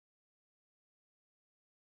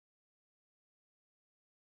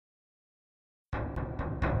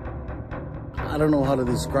I don't know how to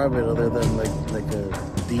describe it other than like a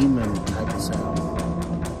demon type of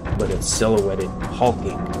sound. But it's silhouetted,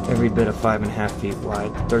 hulking, every bit of 5.5 feet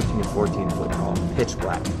wide, 13 to 14 foot tall, pitch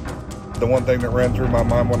black. The one thing that ran through my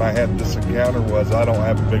mind when I had this encounter was I don't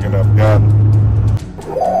have a big enough gun.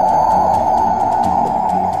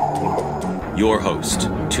 Your host,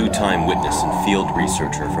 two-time witness and field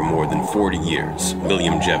researcher for more than 40 years,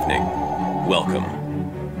 William Jevning.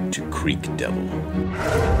 Welcome to Creek Devil.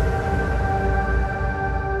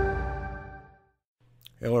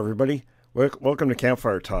 Hello, everybody. Welcome to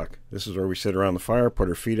Campfire Talk. This is where we sit around the fire, put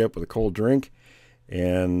our feet up with a cold drink,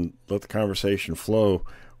 and let the conversation flow.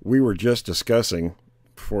 We were just discussing,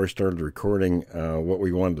 before I started recording, what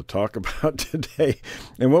we wanted to talk about today.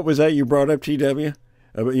 And what was that you brought up, TW?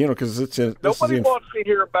 Because it's nobody wants to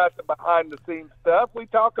hear about the behind-the-scenes stuff. We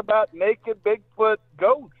talk about naked Bigfoot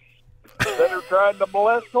ghosts that are trying to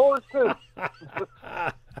molest horses.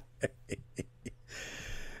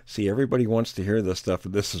 See, everybody wants to hear this stuff,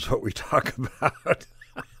 and this is what we talk about.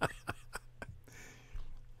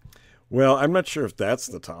 Well, I'm not sure if that's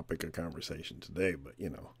the topic of conversation today, but,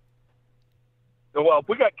 Well, if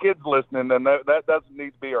we got kids listening, then that doesn't need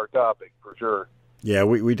to be our topic, for sure. Yeah,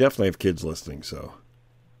 we definitely have kids listening, so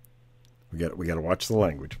we got to watch the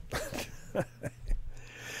language.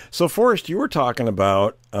 So, Forrest, you were talking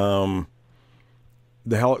about we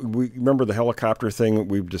remember the helicopter thing that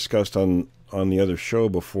we've discussed on the other show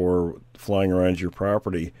before, flying around your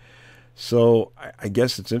property. So I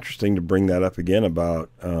guess it's interesting to bring that up again about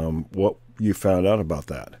what you found out about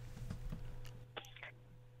that.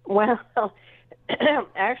 Well,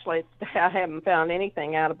 actually, I haven't found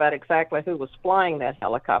anything out about exactly who was flying that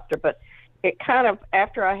helicopter, but it kind of,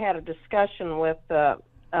 after I had a discussion with the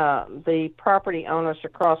property owners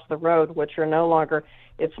across the road, which are no longer,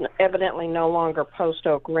 it's evidently no longer Post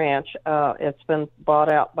Oak Ranch. It's been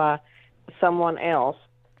bought out by someone else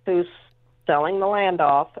who's selling the land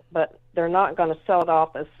off, but they're not going to sell it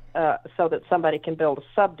off as so that somebody can build a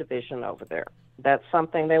subdivision over there. That's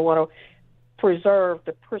something they want to preserve,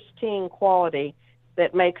 the pristine quality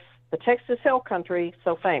that makes the Texas Hill Country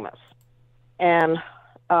so famous. And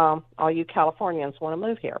all you Californians want to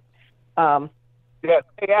move here.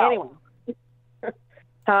 Anyway.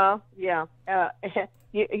 Yeah.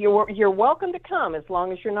 You're welcome to come as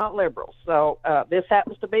long as you're not liberal. So this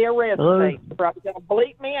happens to be a red state. You're probably going to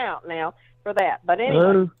bleep me out now for that. But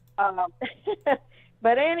anyway,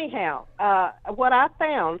 what I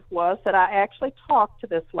found was that I actually talked to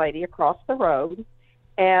this lady across the road,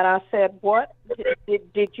 and I said, "What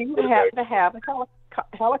did you happen to have a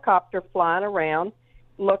helicopter flying around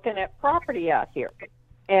looking at property out here?"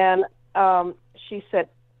 And she said,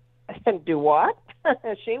 "Do what?"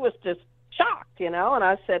 She was just shocked, and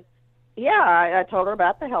I said, yeah, I told her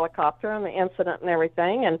about the helicopter and the incident and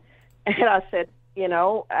everything, and I said,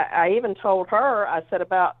 I even told her, I said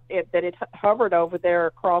about it, that it hovered over there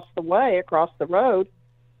across the road,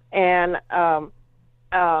 and I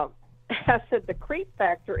said the creep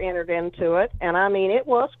factor entered into it, and I mean, it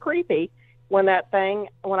was creepy when I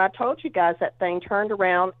told you guys that thing turned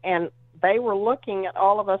around, and they were looking at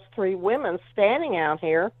all of us three women standing out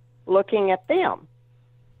here looking at them.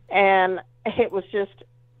 And it was just,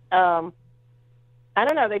 I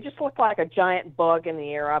don't know, they just look like a giant bug in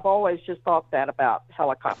the air. I've always just thought that about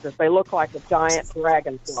helicopters. They look like a giant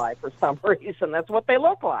dragonfly for some reason. That's what they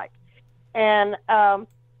look like. And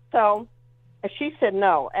so she said,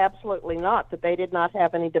 no, absolutely not, that they did not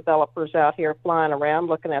have any developers out here flying around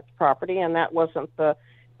looking at the property, and that wasn't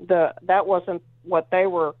that wasn't what they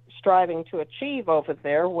were striving to achieve over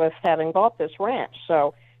there with having bought this ranch.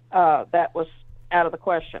 So that was out of the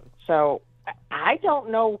question. So I don't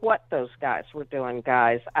know what those guys were doing,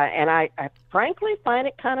 guys. I frankly find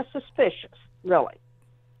it kind of suspicious, really.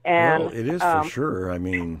 And well, it is for sure. I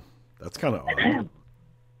mean, that's kind of odd.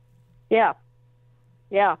 Yeah.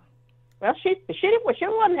 Well, she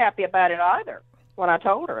wasn't happy about it either when I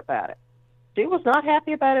told her about it. She was not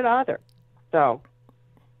happy about it either. So.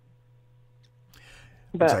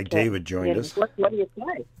 But, it's like David joined us. What do you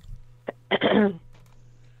say?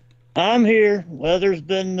 I'm here. Weather's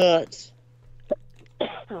been nuts.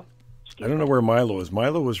 I don't know where Milo is.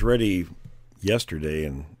 Milo was ready yesterday,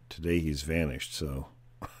 and today he's vanished. So,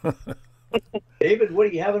 David, what are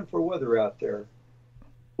you having for weather out there?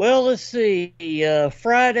 Well, let's see.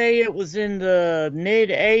 Friday it was in the mid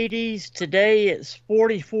 80s. Today it's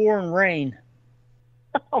 44 and rain.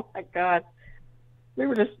 Oh my God. We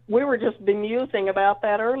were just bemusing about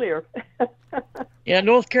that earlier. Yeah,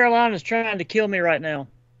 North Carolina's trying to kill me right now.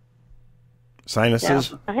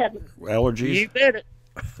 Sinuses? Yeah, allergies? You bet it.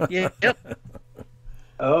 Yeah, yep.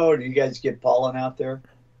 Oh, do you guys get pollen out there?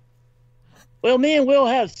 Well, me and Will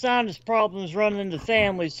have sinus problems running in the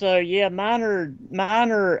family, so yeah, mine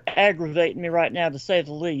are aggravating me right now, to say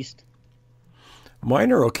the least.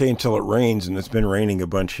 Mine are okay until it rains, and it's been raining a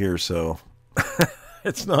bunch here, so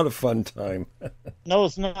it's not a fun time. No,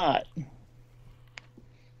 it's not.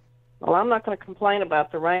 Well, I'm not going to complain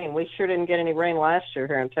about the rain. We sure didn't get any rain last year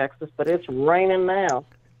here in Texas, but it's raining now.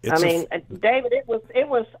 David, it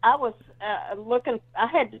was. I was looking. I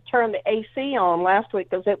had to turn the AC on last week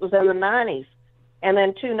because it was in the 90s, and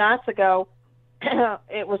then 2 nights ago,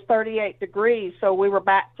 it was 38 degrees. So we were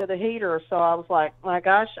back to the heater. So I was like, my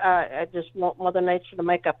gosh, I just want Mother Nature to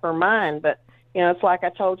make up her mind. But it's like I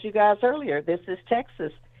told you guys earlier. This is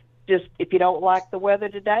Texas. Just if you don't like the weather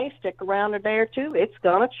today, stick around a day or two. It's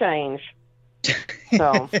gonna change.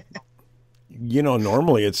 So.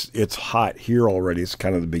 Normally it's hot here already. It's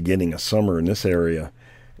kind of the beginning of summer in this area,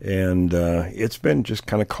 and it's been just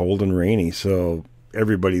kind of cold and rainy. So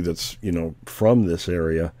everybody that's from this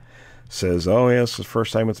area says, "Oh, yeah, it's the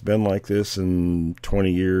first time it's been like this in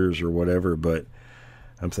 20 years or whatever." But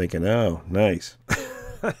I'm thinking, "Oh, nice."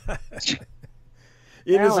 It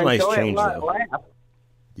is a nice change, though.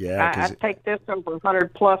 Yeah, I take this over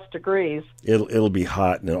 100+ degrees. It'll be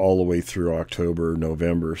hot and all the way through October,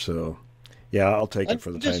 November. So. Yeah, I'll take it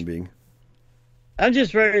for the time being. I'm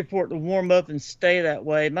just ready for it to warm up and stay that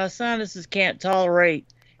way. My sinuses can't tolerate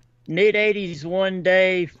mid-80s one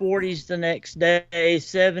day, 40s the next day,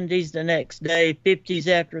 70s the next day, 50s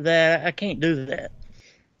after that. I can't do that.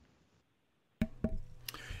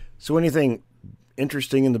 So anything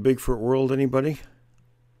interesting in the Bigfoot world, anybody?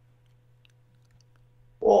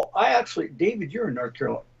 Well, David, you're in North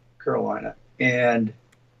Carolina, and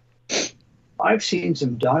I've seen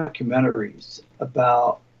some documentaries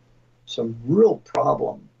about some real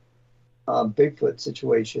problem Bigfoot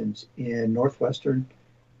situations in northwestern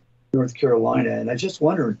North Carolina. And I just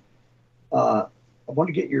wondered, I want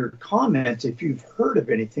to get your comments if you've heard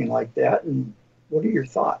of anything like that, and what are your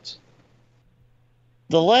thoughts?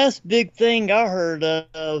 The last big thing I heard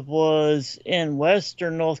of was in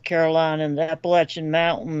western North Carolina in the Appalachian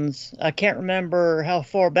Mountains. I can't remember how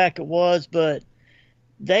far back it was, but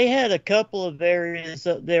they had a couple of areas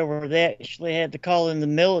up there where they actually had to call in the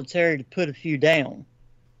military to put a few down.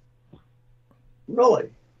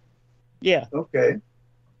 Really? Yeah. Okay.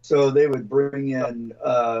 So they would bring in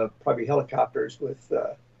probably helicopters with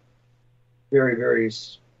very, very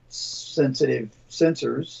sensitive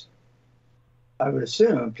sensors, I would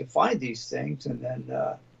assume, to find these things and then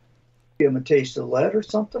give them a taste of lead or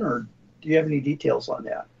something? Or do you have any details on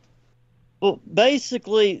that? Well,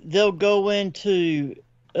 basically, they'll go into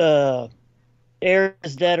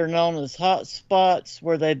areas that are known as hot spots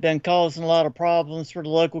where they've been causing a lot of problems for the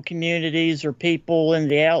local communities or people in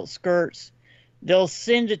the outskirts. They'll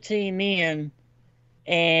send a team in,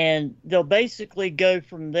 and they'll basically go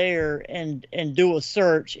from there and do a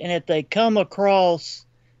search. And if they come across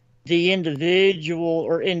the individual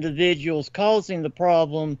or individuals causing the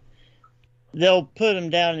problem, they'll put them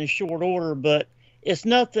down in short order. But it's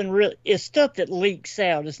nothing real. It's stuff that leaks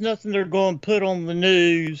out. It's nothing they're going to put on the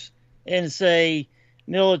news and say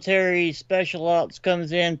military special ops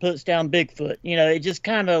comes in, puts down Bigfoot. It just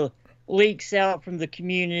kind of leaks out from the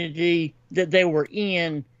community that they were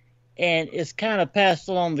in, and it's kind of passed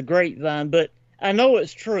along the grapevine. But I know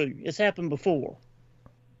it's true. It's happened before.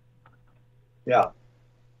 Yeah.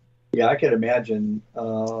 Yeah, I could imagine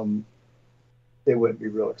they wouldn't be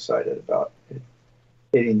real excited about it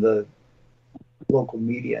hitting the local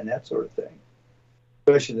media and that sort of thing,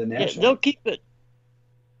 especially the national. Yeah,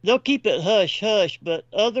 they'll keep it hush hush. But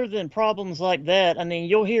other than problems like that, I mean,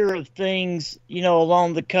 you'll hear of things,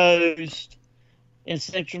 along the coast in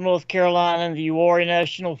central North Carolina and the Uwharrie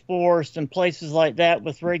National Forest and places like that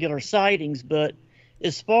with regular sightings. But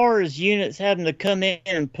as far as units having to come in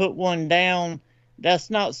and put one down,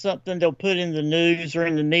 that's not something they'll put in the news or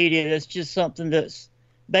in the media. That's just something that's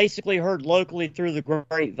basically heard locally through the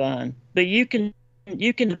grapevine. But you can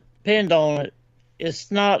depend on it.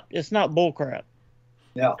 It's not bullcrap.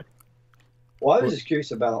 Yeah. Well, I was just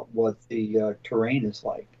curious about what the terrain is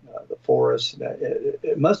like, the forest.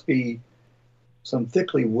 It must be some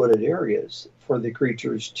thickly wooded areas for the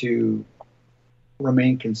creatures to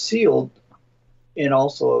remain concealed and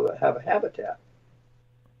also have a habitat.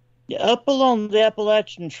 Yeah, up along the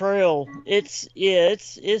Appalachian Trail, it's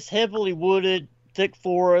heavily wooded, thick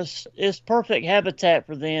forest. It's perfect habitat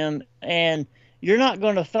for them, and you're not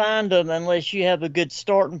going to find them unless you have a good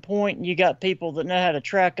starting point and you got people that know how to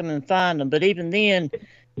track them and find them. But even then,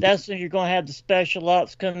 that's when you're going to have the special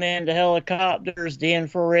ops come in, the helicopters, the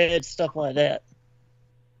infrared, stuff like that.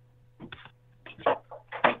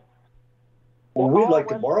 Well, we'd all like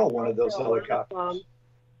to western borrow one of North those Carolina, helicopters.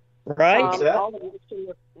 Right? What's that? All of western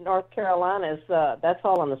North Carolina is that's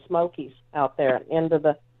all in the Smokies out there, in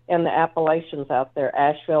the Appalachians out there,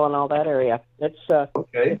 Asheville and all that area. It's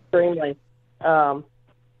Okay. extremely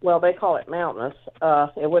well, they call it mountainous.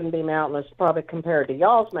 It wouldn't be mountainous probably compared to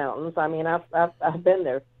y'all's mountains. I mean, I've been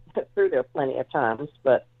there through there plenty of times,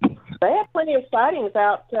 but they have plenty of sightings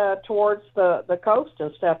out towards the coast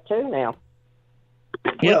and stuff too now.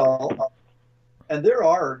 Well, and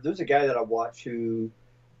there's a guy that I watch who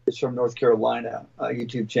is from North Carolina, a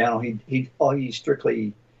YouTube channel. He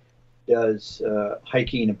strictly does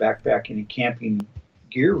hiking and backpacking and camping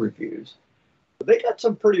gear reviews. But they got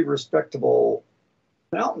some pretty respectable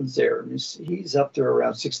mountains there. He's up there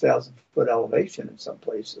around 6,000 foot elevation in some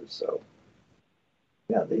places. So,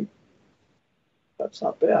 yeah, that's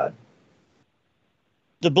not bad.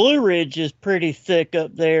 The Blue Ridge is pretty thick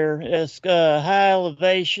up there. It's high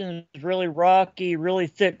elevation, really rocky, really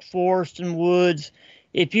thick forest and woods.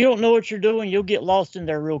 If you don't know what you're doing, you'll get lost in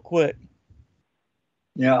there real quick.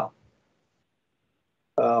 Yeah.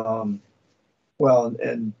 Well,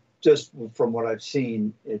 and just from what I've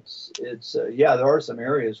seen, it's yeah, there are some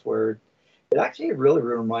areas where it actually really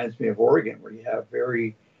reminds me of Oregon, where you have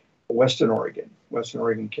Western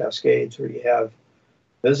Oregon Cascades, where you have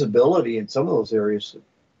visibility in some of those areas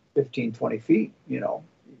 15, 20 feet. You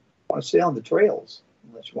want to stay on the trails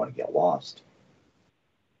unless you want to get lost.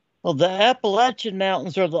 Well, the Appalachian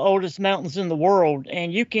Mountains are the oldest mountains in the world,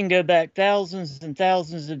 and you can go back thousands and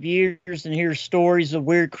thousands of years and hear stories of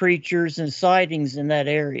weird creatures and sightings in that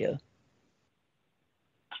area.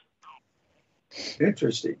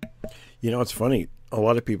 Interesting. It's funny. A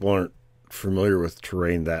lot of people aren't familiar with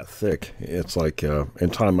terrain that thick. It's like,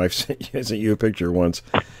 and Tom, I sent you a picture once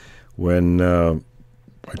when I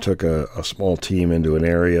took a small team into an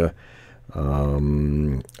area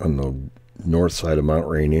on the north side of Mount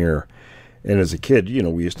Rainier. And as a kid,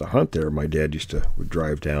 we used to hunt there. My dad would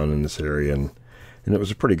drive down in this area, and it was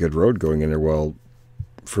a pretty good road going in there. Well,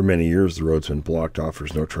 for many years, the road's been blocked off.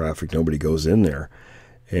 There's no traffic. Nobody goes in there.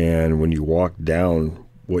 And when you walk down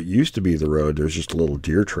what used to be the road, there's just a little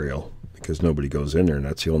deer trail because nobody goes in there, and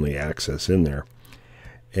that's the only access in there.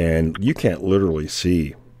 And you can't literally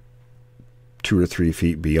see 2 or 3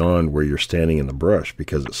 feet beyond where you're standing in the brush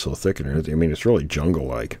because it's so thick in there. I mean, it's really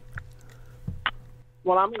jungle-like.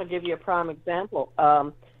 Well, I'm going to give you a prime example.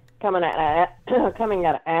 Coming out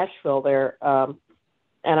of Asheville there,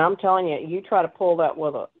 and I'm telling you, you try to pull that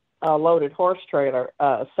with a loaded horse trailer.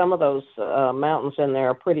 Some of those mountains in there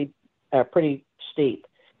are pretty steep.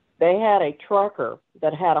 They had a trucker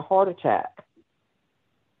that had a heart attack,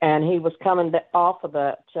 and he was coming off of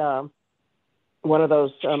that coming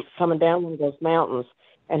down one of those mountains,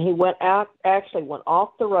 and he went off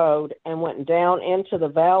the road and went down into the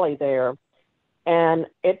valley there. And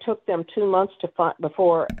it took them 2 months to find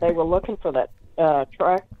before they were looking for that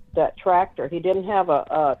tractor. He didn't have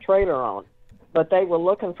a trailer on, but they were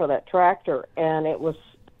looking for that tractor, and it was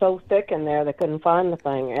so thick in there they couldn't find the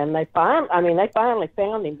thing. And they finally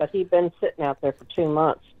found him, but he'd been sitting out there for 2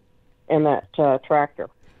 months in that tractor.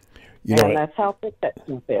 And that's how thick that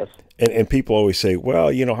stuff is. And people always say,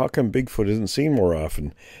 well, how come Bigfoot isn't seen more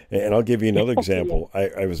often? And I'll give you another example.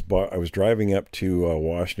 I was driving up to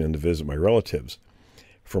Washington to visit my relatives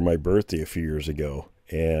for my birthday a few years ago.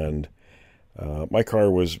 And my car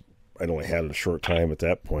I'd only had it a short time at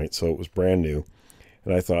that point, so it was brand new.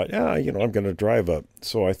 And I thought, yeah, I'm going to drive up.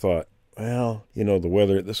 So I thought, well, the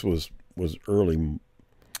weather, this was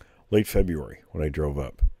late February when I drove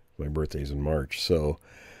up. My birthday's in March. So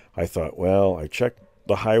I thought, well, I checked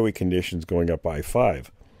the highway conditions going up I-5,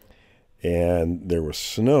 and there was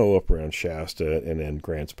snow up around Shasta and then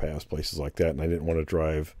Grants Pass, places like that, and I didn't want to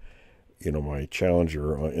drive, my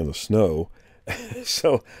Challenger in the snow.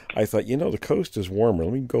 So I thought, the coast is warmer.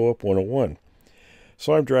 Let me go up 101.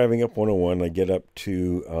 So I'm driving up 101. I get up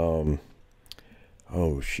to,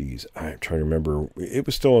 I'm trying to remember. It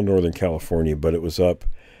was still in Northern California, but it was up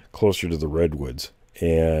closer to the Redwoods,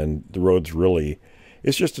 and the road's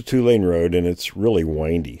it's just a 2-lane road, and it's really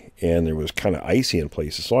windy, and there was kind of icy in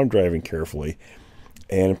places. So I'm driving carefully,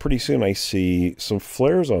 and pretty soon I see some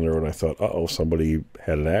flares on the road, and I thought, uh-oh, somebody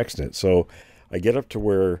had an accident. So I get up to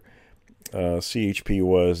where CHP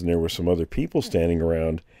was, and there were some other people standing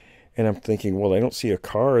around, and I'm thinking, well, I don't see a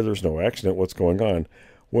car. There's no accident. What's going on?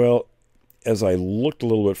 Well, as I looked a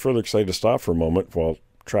little bit further, because I had to stop for a moment while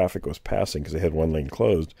traffic was passing because they had one lane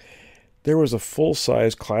closed, there was a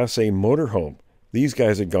full-size Class A motorhome. These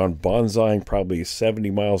guys had gone bonsaiing probably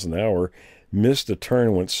 70 miles an hour, missed a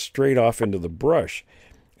turn, went straight off into the brush.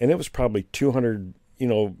 And it was probably 200,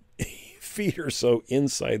 feet or so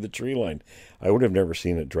inside the tree line. I would have never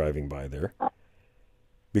seen it driving by there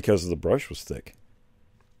because the brush was thick.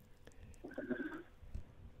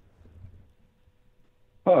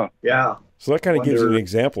 Huh. Yeah. So that kind of gives you an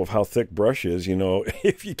example of how thick brush is. You know,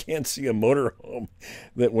 if you can't see a motorhome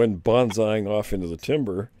that went bonsaiing off into the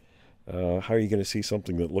timber, how are you going to see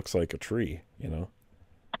something that looks like a tree, you know?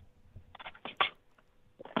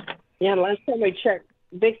 Yeah, last time we checked,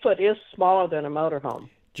 Bigfoot is smaller than a motorhome.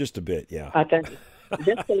 Just a bit, yeah. I think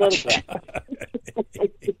just a little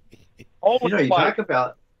bit. You talk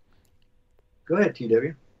about... Go ahead,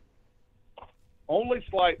 TW. Only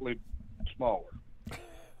slightly smaller.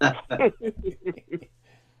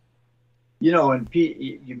 You know, and Pete,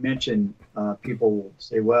 you mentioned people will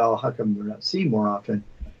say, well, how come they're not seen more often?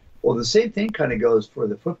 Well, the same thing kind of goes for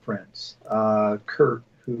the footprints. Kurt,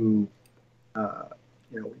 who,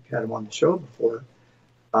 we've had him on the show before,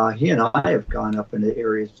 he and I have gone up into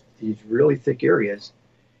areas, these really thick areas.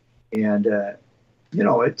 And,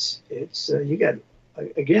 it's you got,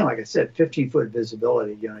 again, like I said, 15-foot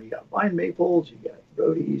visibility. You know, you got vine maples, you got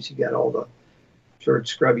roadies, you got all the short,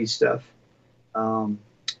 scrubby stuff.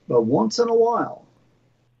 But once in a while,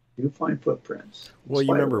 you find footprints. Well,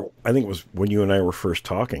 you remember, I think it was when you and I were first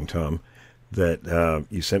talking, Tom, that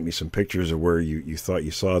you sent me some pictures of where you thought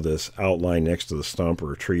you saw this outline next to the stump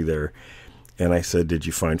or a tree there. And I said, did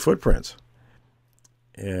you find footprints?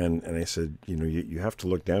 And I said, you have to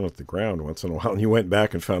look down at the ground once in a while. And you went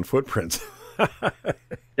back and found footprints.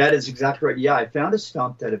 That is exactly right. Yeah, I found a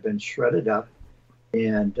stump that had been shredded up.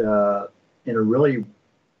 And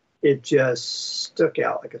it just stuck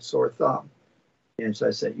out like a sore thumb. And so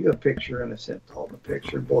I sent you a picture, and I sent Paul a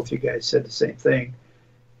picture. Both of you guys said the same thing.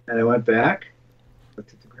 And I went back,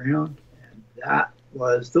 looked at the ground, and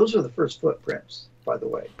those are the first footprints, by the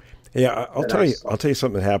way. Yeah, I'll tell you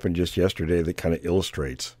something that happened just yesterday that kind of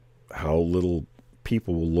illustrates how little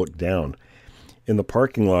people will look down. In the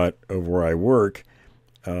parking lot of where I work,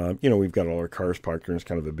 we've got all our cars parked there, and it's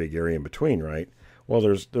kind of a big area in between, right? Well,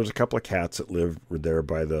 there's a couple of cats that live there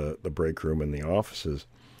by the break room and the offices,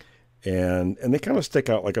 and they kind of stick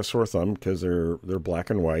out like a sore thumb because they're black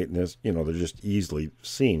and white, and they're just easily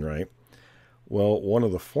seen, right? Well, one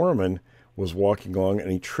of the foremen was walking along, and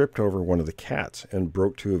he tripped over one of the cats and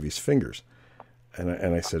broke two of his fingers,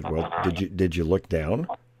 and I said, well, did you look down?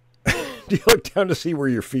 Do you look down to see where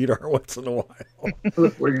your feet are once in a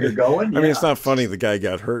while? Where you're going? I mean, it's not funny the guy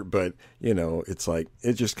got hurt, but, it's like,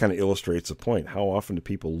 it just kind of illustrates the point. How often do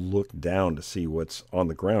people look down to see what's on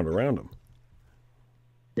the ground around them?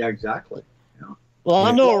 Yeah, exactly. Yeah. Well,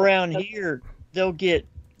 I know around here, they'll get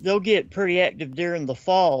pretty active during the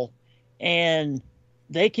fall, and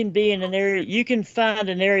they can be in an area, you can find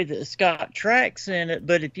an area that's got tracks in it,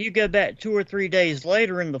 but if you go back 2 or 3 days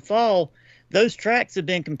later in the fall, those tracks have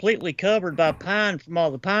been completely covered by pine from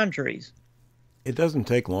all the pine trees. It doesn't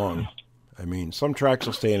take long. I mean, some tracks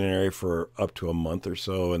will stay in an area for up to a month or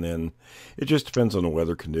so, and then it just depends on the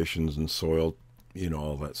weather conditions and soil,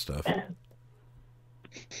 all that stuff.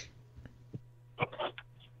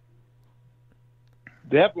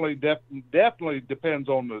 Definitely depends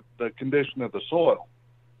on the condition of the soil.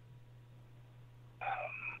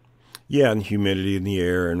 Yeah, and humidity in the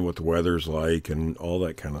air and what the weather's like and all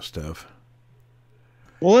that kind of stuff.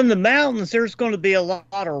 Well, in the mountains, there's going to be a lot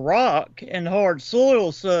of rock and hard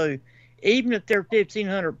soil, so even if they're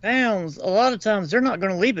 1,500 pounds, a lot of times they're not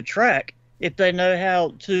going to leave a track if they know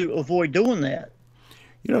how to avoid doing that.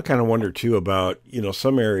 I kind of wonder, too, about,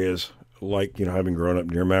 some areas, like, having grown up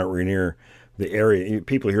near Mount Rainier, the area,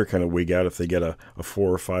 people here kind of wig out if they get a 4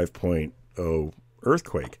 or 5.0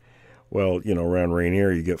 earthquake. Well, around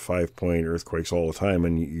Rainier, you get 5-point earthquakes all the time,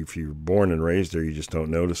 and if you're born and raised there, you just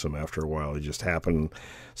don't notice them after a while. They just happen.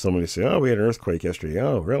 Somebody say, oh, we had an earthquake yesterday.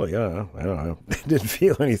 Oh, really? Yeah, I don't know. Didn't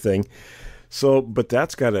feel anything. So, but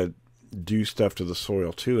that's got to do stuff to the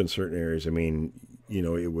soil, too, in certain areas. I mean,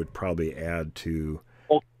 it would probably add to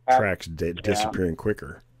tracks disappearing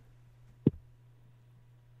quicker.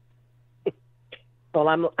 Well,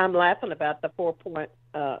 I'm laughing about the 4-point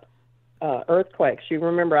earthquakes. You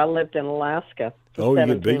remember I lived in Alaska for 17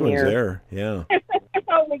 you get big years. Ones there, yeah.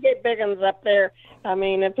 Oh, we get big ones up there. I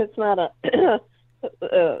mean, if it's not a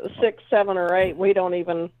 6, 7, or 8, we don't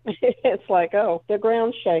even, it's like, oh, the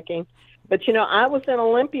ground's shaking. But, I was in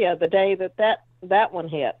Olympia the day that one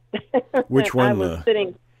hit. Which one? I was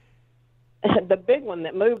sitting, the big one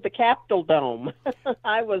that moved the Capitol Dome.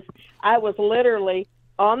 I was literally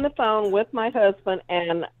on the phone with my husband,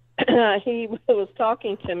 and he was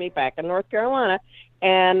talking to me back in North Carolina,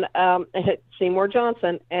 and Seymour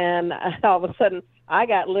Johnson, and all of a sudden I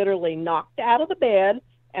got literally knocked out of the bed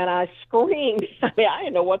and I screamed. I mean, I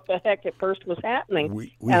didn't know what the heck at first was happening.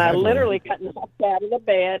 We and I had literally one. got knocked out of the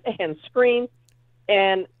bed and screamed,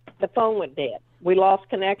 and the phone went dead. We lost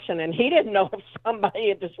connection, and he didn't know if somebody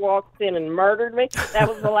had just walked in and murdered me. That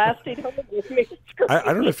was the last he'd heard was me screaming.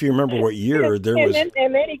 I don't know if you remember what year there was.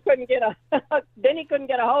 And then he couldn't get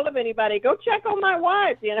a hold of anybody. Go check on my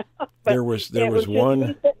wife, you know. But There was just one.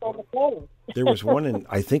 me sitting on the phone. There was one in,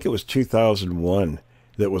 I think it was 2001,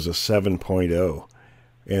 that was a 7.0.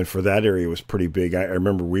 And for that area, it was pretty big. I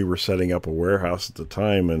remember we were setting up a warehouse at the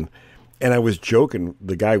time, and I was joking.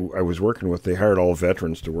 The guy I was working with, they hired all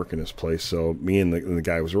veterans to work in his place. So me and the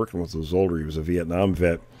guy I was working with was older. He was a Vietnam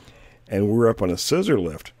vet. And we were up on a scissor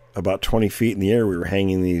lift about 20 feet in the air. We were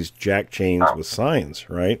hanging these jack chains with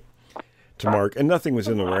signs, right, to mark. And nothing was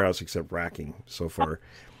in the warehouse except racking so far.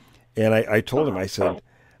 And I told him, I said,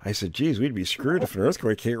 geez, we'd be screwed if an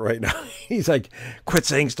earthquake hit right now. He's like, quit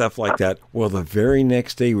saying stuff like that. Well, the very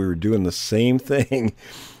next day we were doing the same thing.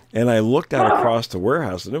 And I looked out across the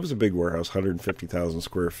warehouse, and it was a big warehouse, 150,000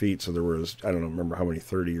 square feet. So there was, I don't remember how many,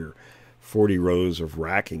 30 or 40 rows of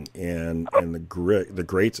racking. And the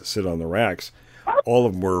grates that sit on the racks, all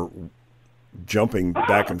of them were jumping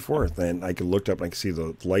back and forth. And I looked up and I could see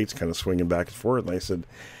the lights kind of swinging back and forth. And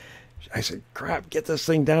I said, crap, get this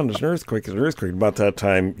thing down. There's an earthquake. There's an earthquake. About that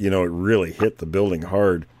time, you know, it really hit the building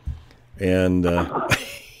hard. And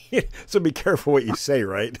so be careful what you say,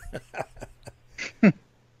 right?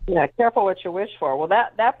 Yeah, careful what you wish for. Well,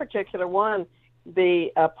 that particular one,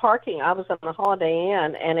 the parking, I was in the Holiday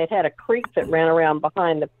Inn, and it had a creek that ran around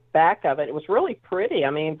behind the back of it. It was really pretty. I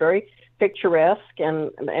mean, very picturesque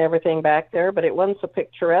and everything back there, but it wasn't so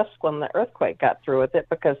picturesque when the earthquake got through with it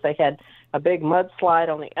because they had a big mudslide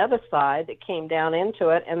on the other side that came down into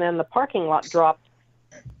it, and then the parking lot dropped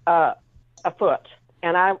a foot.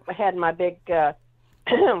 And I had my big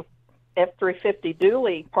F-350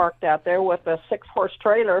 dually parked out there with a 6-horse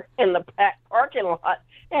trailer in the back parking lot,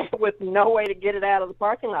 and with no way to get it out of the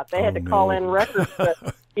parking lot. They had to call in wreckers.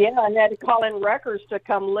 And had to call in wreckers to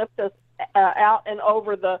come lift us out and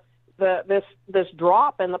over this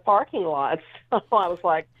drop in the parking lot. So I was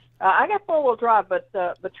like, I got 4-wheel drive, but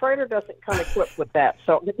the trailer doesn't come equipped with that,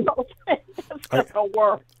 so it's not going to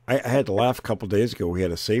work. I had to laugh a couple of days ago. We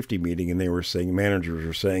had a safety meeting, and they were saying, managers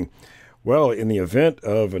were saying, well, in the event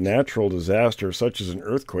of a natural disaster such as an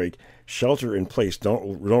earthquake, shelter in place.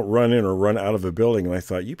 Don't run in or run out of a building. And I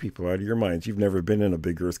thought, you people are out of your minds. You've never been in a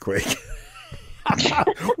big earthquake.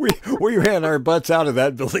 we ran our butts out of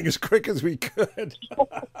that building as quick as we could.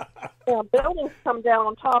 Yeah, buildings come down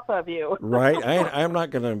on top of you. Right. I'm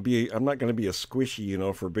not gonna be a squishy, you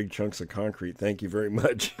know, for big chunks of concrete. Thank you very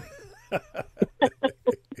much.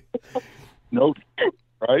 No,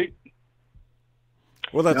 right?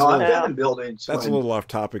 Well, that's I've been in buildings. That's a little off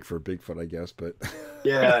topic for Bigfoot, I guess, but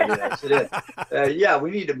yes, it is. Yeah,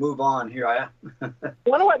 we need to move on here. I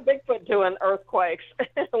wonder what Bigfoot do in earthquakes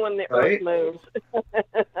when the earth moves.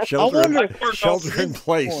 Shelter in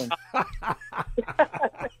place.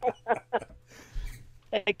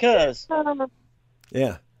 Hey, Cuz.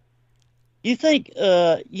 Yeah. You think,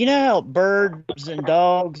 you know how birds and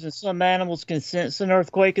dogs and some animals can sense an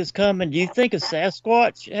earthquake is coming? Do you think a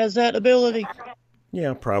Sasquatch has that ability?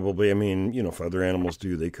 Yeah, probably. I mean, you know, if other animals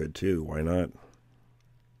do, they could too. Why not?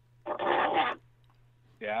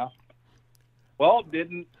 Yeah. Well,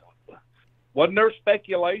 wasn't there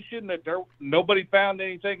speculation that nobody found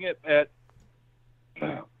anything at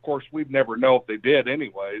of course, we'd never know if they did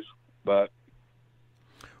anyways, but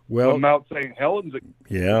well, Mount St. Helens.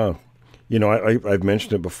 Yeah. You know, I've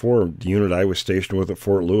mentioned it before. The unit I was stationed with at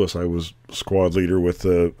Fort Lewis, I was squad leader with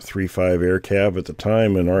the 3-5 Air Cav at the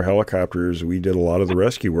time, and our helicopters, we did a lot of the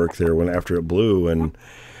rescue work there after it blew. And,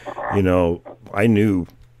 you know, I knew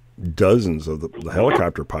dozens of the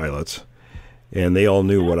helicopter pilots, and they all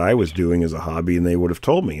knew what I was doing as a hobby, and they would have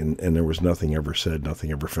told me, and there was nothing ever said,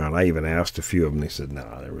 nothing ever found. I even asked a few of them. They said,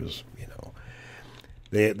 nah, there was, you know,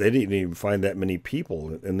 they didn't even find that many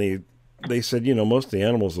people, and they said, you know, most of the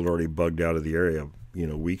animals had already bugged out of the area, you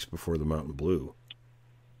know, weeks before the mountain blew.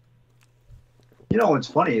 You know, what's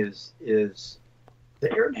funny is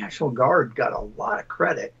the Air National Guard got a lot of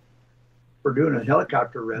credit for doing a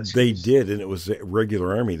helicopter rescue. They did, and it was the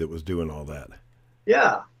regular Army that was doing all that.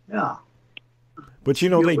 Yeah. But, you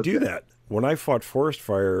know, they do that. When I fought forest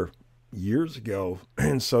fire years ago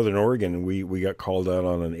in Southern Oregon, we got called out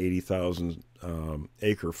on an 80,000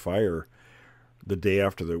 acre fire the day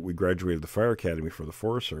after we graduated the fire academy for the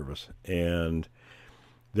Forest Service, and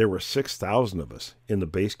there were 6,000 of us in the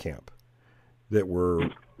base camp that were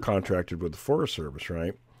contracted with the Forest Service,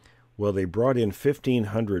 right? Well, they brought in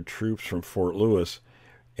 1,500 troops from Fort Lewis,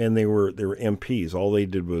 and they were MPs. All they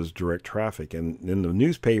did was direct traffic, and in the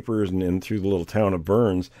newspapers and through the little town of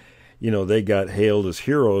Burns, they got hailed as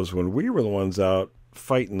heroes when we were the ones out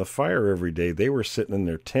fighting the fire every day. They were sitting in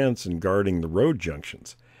their tents and guarding the road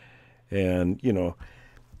junctions, and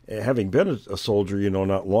having been a soldier,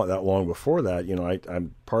 not that long before that,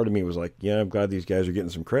 I'm part of me was like, yeah, I'm glad these guys are getting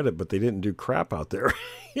some credit, but they didn't do crap out there.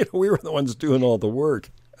 We were the ones doing all the work.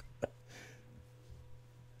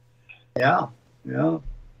 Yeah.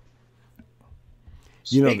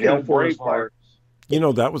 Speaking of forest fires.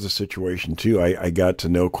 That was a situation too. I got to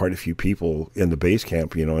know quite a few people in the base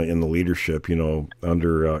camp, in the leadership,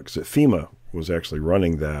 under, 'cause FEMA was actually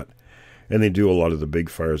running that. And they do a lot of the big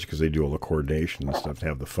fires because they do all the coordination and stuff to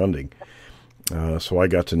have the funding. So I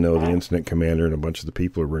got to know the incident commander and a bunch of the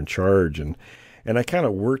people who were in charge. And I kind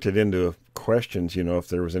of worked it into questions, if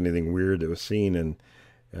there was anything weird that was seen. And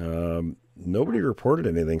nobody reported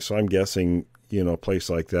anything. So I'm guessing, a place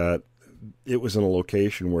like that, it was in a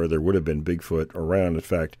location where there would have been Bigfoot around. In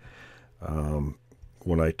fact,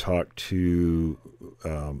 when I talked to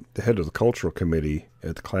the head of the cultural committee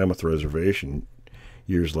at the Klamath Reservation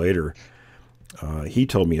years later, he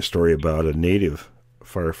told me a story about a native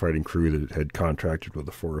firefighting crew that had contracted with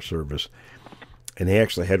the Forest Service, and they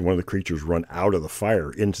actually had one of the creatures run out of the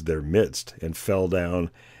fire into their midst and fell down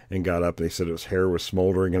and got up. They said its hair was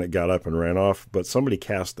smoldering and it got up and ran off, but somebody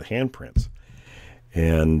cast the handprints,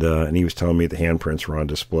 and he was telling me the handprints were on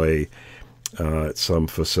display at some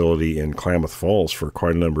facility in Klamath Falls for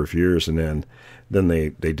quite a number of years, and then they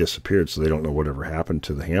disappeared, so they don't know whatever happened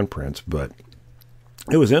to the handprints, but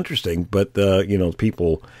it was interesting. But,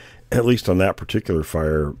 people, at least on that particular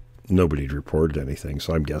fire, nobody had reported anything.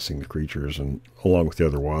 So I'm guessing the creatures, and along with the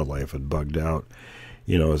other wildlife, had bugged out,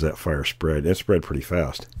 as that fire spread. It spread pretty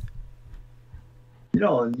fast.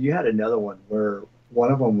 And you had another one where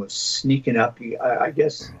one of them was sneaking up. I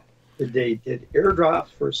guess, did airdrops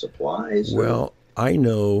for supplies? Well, I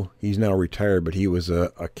know he's now retired, but he was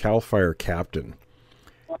a CAL FIRE captain.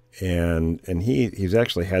 And he's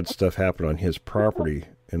actually had stuff happen on his property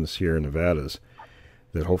in the Sierra Nevadas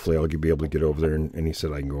that hopefully I'll be able to get over there. And he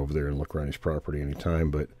said I can go over there and look around his property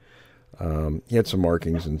anytime. But he had some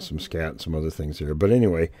markings and some scat and some other things there. But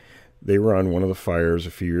anyway, they were on one of the fires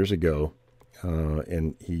a few years ago,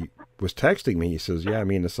 and he was texting me. He says, yeah,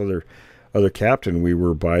 this other captain, we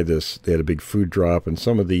were by this. They had a big food drop and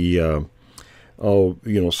some of the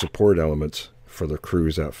support elements for the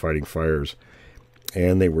crews out fighting fires.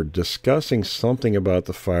 And they were discussing something about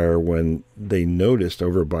the fire when they noticed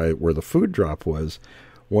over by where the food drop was,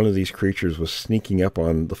 one of these creatures was sneaking up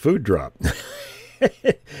on the food drop.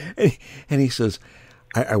 and he says,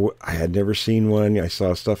 I had never seen one. I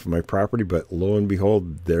saw stuff on my property, but lo and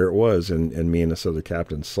behold, there it was. And me and this other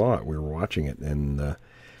captain saw it. We were watching it. And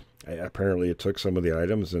apparently it took some of the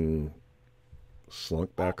items and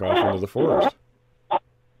slunk back off into the forest.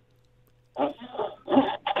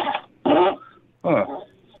 Huh.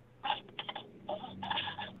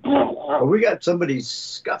 Well, we got somebody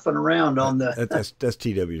scuffing around on the. That's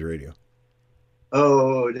TW's radio.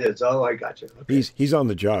 Oh, it is. Oh, I got you. Okay. He's on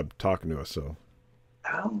the job talking to us. So.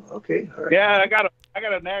 Oh, okay. All right. Yeah, I got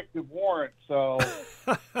an active warrant, so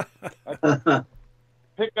I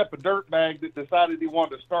picked up a dirt bag that decided he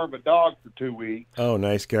wanted to starve a dog for 2 weeks. Oh,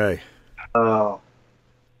 nice guy. Oh.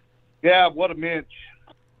 Yeah, what a minch.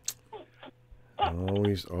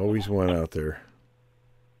 Always one out there.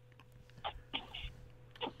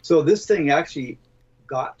 So this thing actually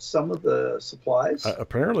got some of the supplies?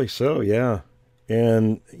 Apparently so, yeah.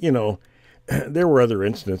 And, there were other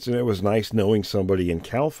incidents, and it was nice knowing somebody in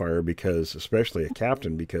CAL FIRE, because, especially a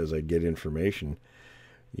captain, because I'd get information,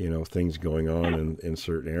 things going on in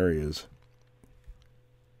certain areas.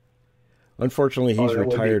 Unfortunately, he's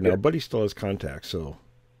retired now, but he still has contacts, so.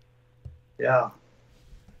 Yeah.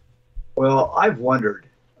 Well, I've wondered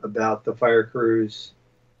about the fire crews,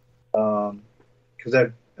 because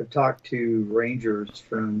I've talked to rangers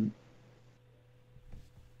from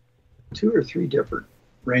 2 or 3 different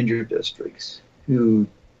ranger districts who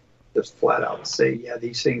just flat out say, yeah,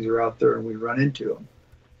 these things are out there and we run into them.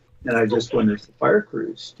 And I just wonder if the fire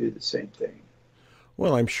crews do the same thing.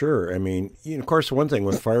 Well, I'm sure. Of course, one thing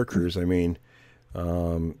with fire crews, a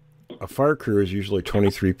fire crew is usually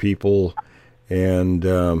 23 people, and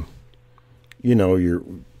a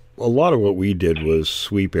lot of what we did was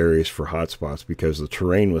sweep areas for hotspots, because the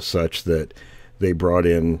terrain was such that they brought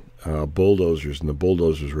in bulldozers, and the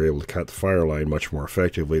bulldozers were able to cut the fire line much more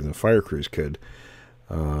effectively than fire crews could,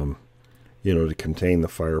 to contain the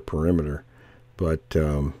fire perimeter. But,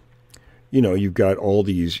 you know, you've got all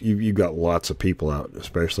these, you've got lots of people out,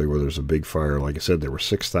 especially where there's a big fire. Like I said, there were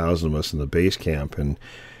 6,000 of us in the base camp, and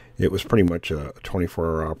it was pretty much a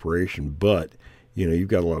 24-hour operation. But, you know, you've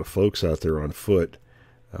got a lot of folks out there on foot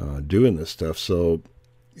doing this stuff. So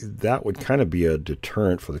that would kind of be a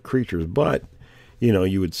deterrent for the creatures. But, you know,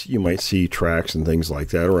 you might see tracks and things like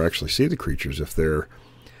that, or actually see the creatures if they're,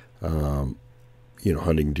 you know,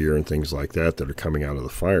 hunting deer and things like that are coming out of the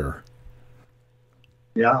fire.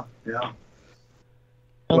 Yeah, yeah.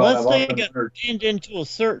 Unless they got pinned into a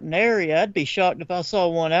certain area, I'd be shocked if I saw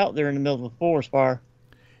one out there in the middle of a forest fire.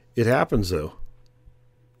 It happens, though.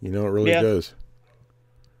 You know, it really does.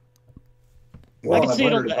 Well, I can see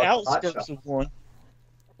it on the outskirts of one.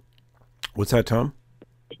 What's that, Tom?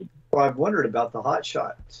 Well, I've wondered about the hot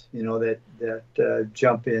shots, you know, that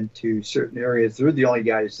jump into certain areas. They're the only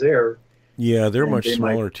guys there. Yeah, they're much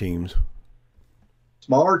smaller teams.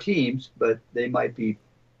 Smaller teams, but they might be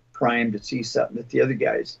primed to see something that the other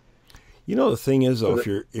guys. You know, the thing is, though,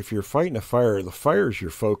 if you're fighting a fire, the fire is your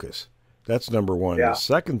focus. That's number one. Yeah. The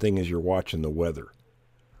second thing is you're watching the weather.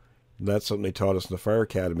 That's something they taught us in the fire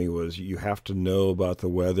academy, was you have to know about the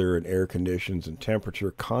weather and air conditions and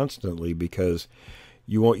temperature constantly, because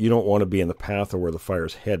you don't want to be in the path of where the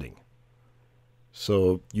fire's heading.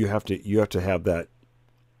 So you have to have that.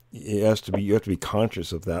 You have to be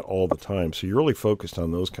conscious of that all the time. So you're really focused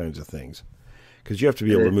on those kinds of things, because you have to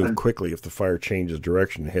be able to move quickly if the fire changes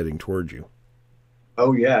direction heading towards you.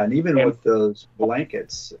 Oh yeah, and even with those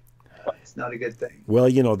blankets, it's not a good thing. Well,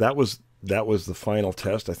 you know, that was the final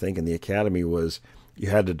test, I think, in the academy, was you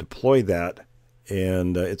had to deploy that,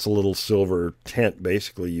 and it's a little silver tent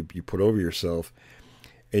basically you put over yourself,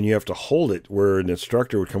 and you have to hold it where an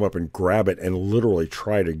instructor would come up and grab it and literally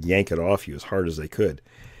try to yank it off you as hard as they could.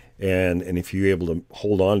 And if you were able to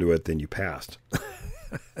hold on to it, then you passed.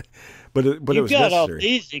 but it was necessary. You got off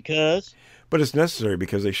easy, cuz. But it's necessary,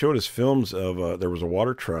 because they showed us films of there was a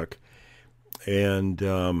water truck, and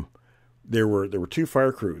there were two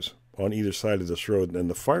fire crews on either side of this road,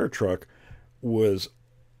 and the fire truck was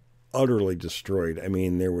utterly destroyed. I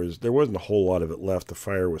mean, there wasn't a whole lot of it left. The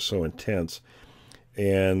fire was so intense,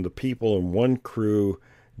 and the people in one crew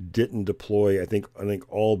didn't deploy. I think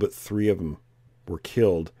all but 3 of them were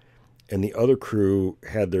killed. And the other crew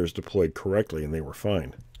had theirs deployed correctly, and they were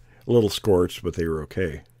fine. A little scorched, but they were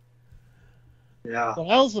okay. Yeah.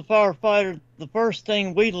 When I was a firefighter, the first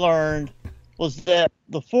thing we learned was that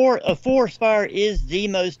a forest fire is the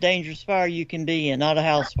most dangerous fire you can be in, not a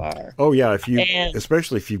house fire. Oh yeah,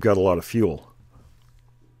 especially if you've got a lot of fuel.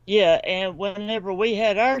 Yeah, and whenever we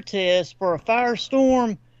had our test for a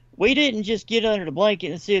firestorm, we didn't just get under the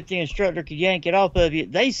blanket and see if the instructor could yank it off of you.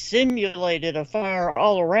 They simulated a fire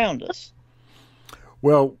all around us.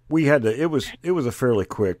 Well, we had to. It was a fairly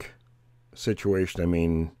quick situation. I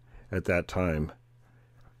mean, at that time,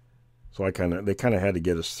 so they kind of had to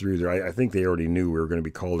get us through there. I think they already knew we were going to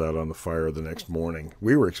be called out on the fire the next morning.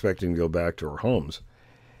 We were expecting to go back to our homes,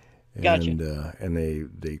 and gotcha. And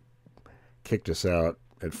they kicked us out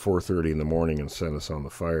at 4:30 in the morning and sent us on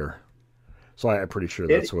the fire. So I'm pretty sure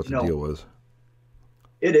that's what the deal was.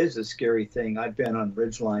 It is a scary thing. I've been on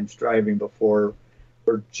ridgelines driving before,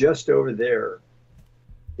 where just over there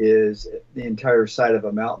is the entire side of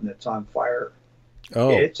a mountain that's on fire.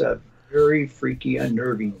 Oh. It's a very freaky,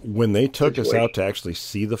 unnerving When they took us out to actually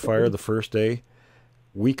see the fire the first day,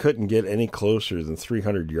 we couldn't get any closer than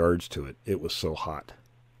 300 yards to it. It was so hot.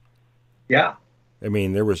 Yeah. I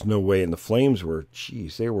mean, there was no way, and the flames were,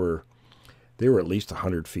 they were at least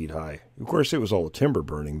 100 feet high. Of course, it was all the timber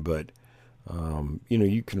burning, but, you know,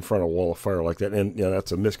 you confront a wall of fire like that, and, you know,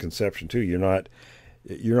 that's a misconception, too. You're not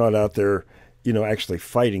out there, you know, actually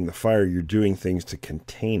fighting the fire. You're doing things to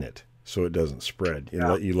contain it so it doesn't spread.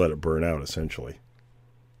 You let it burn out, essentially.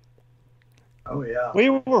 Oh, yeah. We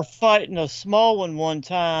were fighting a small one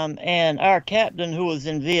time, and our captain, who was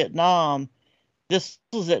in Vietnam, this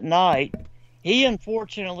was at night, he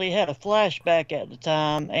unfortunately had a flashback at the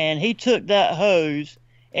time, and he took that hose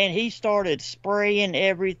and he started spraying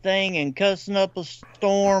everything and cussing up a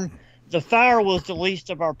storm. The fire was the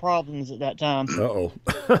least of our problems at that time. Uh-oh.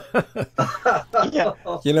 Yeah.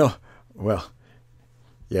 You know, well,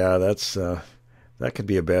 yeah, that could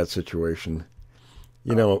be a bad situation.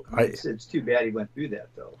 You know, it's too bad he went through that,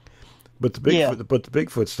 though. But the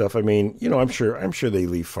Bigfoot stuff, I mean, you know, I'm sure they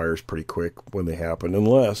leave fires pretty quick when they happen,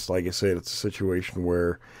 unless, like I said, it's a situation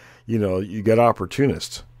where, you know, you got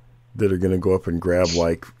opportunists that are going to go up and grab,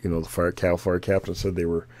 like, you know, the Cal Fire captain said they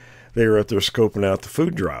were out there scoping out the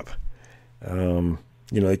food drop. You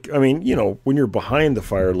know, I mean, you know, when you're behind the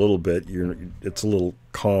fire a little bit, it's a little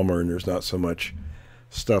calmer and there's not so much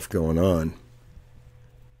stuff going on.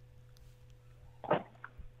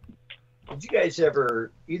 Did you guys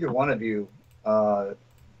ever, either one of you,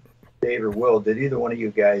 Dave or Will, did either one of you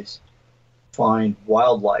guys find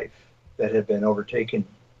wildlife that had been overtaken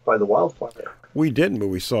by the wildfire? We didn't, but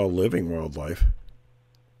we saw living wildlife.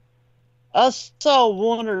 I saw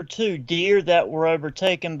one or two deer that were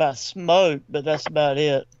overtaken by smoke, but that's about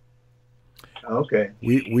it. Okay.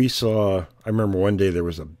 We saw, I remember one day there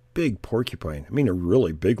was a big porcupine. I mean, a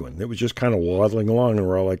really big one. It was just kind of waddling along, and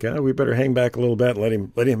we're all like, we better hang back a little bit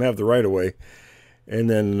and let him have the right of way. And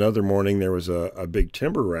then another morning there was a big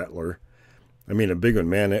timber rattler. I mean, a big one,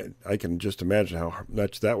 man. I can just imagine how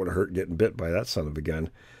much that would have hurt getting bit by that son of a gun.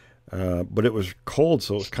 But it was cold,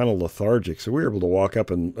 so it was kind of lethargic. So we were able to walk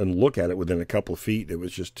up and look at it within a couple of feet. It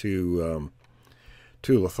was just too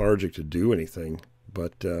lethargic to do anything.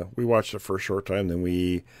 But we watched it for a short time. Then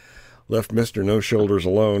we left Mr. No Shoulders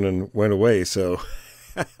alone and went away. So,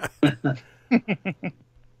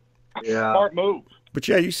 yeah, Smart move. But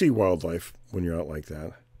yeah, you see wildlife when you're out like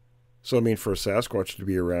that. So I mean, for a Sasquatch to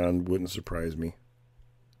be around wouldn't surprise me.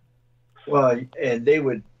 Well, and you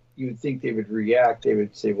would think they would react. They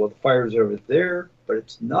would say, well, the fire's over there, but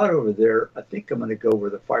it's not over there. I think I'm going to go where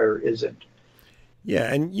the fire isn't.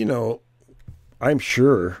 Yeah, and, I'm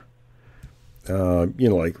sure,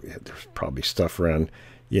 like there's probably stuff around,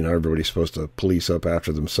 everybody's supposed to police up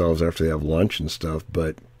after themselves after they have lunch and stuff,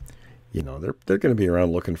 but, they're going to be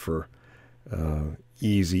around looking for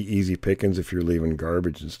easy pickings if you're leaving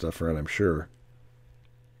garbage and stuff around, I'm sure.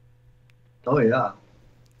 Oh, yeah.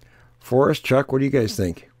 Forrest, Chuck, what do you guys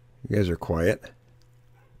think? You guys are quiet.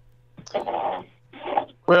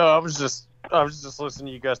 Well, I was just listening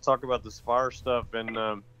to you guys talk about this fire stuff,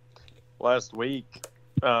 and last week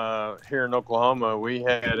here in Oklahoma, we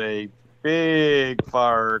had a big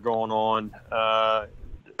fire going on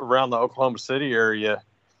around the Oklahoma City area,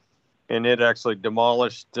 and it actually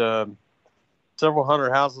demolished several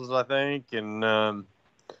hundred houses, I think, and of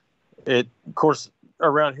course,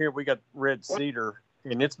 around here we got red cedar.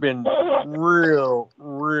 And it's been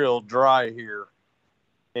real dry here.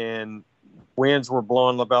 And winds were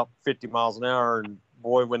blowing about 50 miles an hour. And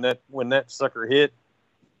boy, when that sucker hit,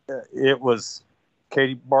 it was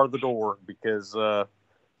Katie bar the door because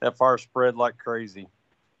that fire spread like crazy.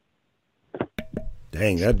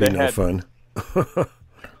 Dang, that'd be no fun.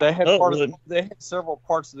 They had they had several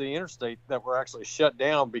parts of the interstate that were actually shut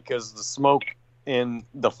down because the smoke and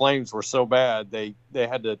the flames were so bad. They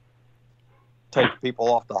had to take people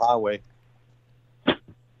off the highway.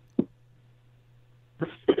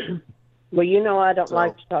 Well, I don't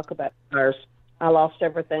like to talk about fires. I lost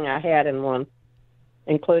everything I had in one,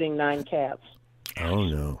 including 9 cats. Oh,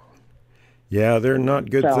 no. Yeah, they're not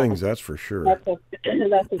good things, that's for sure. That's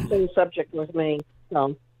the same subject with me.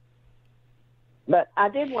 So. But I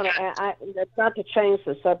did want to, it's not to change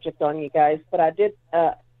the subject on you guys, but I did,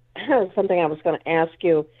 something I was going to ask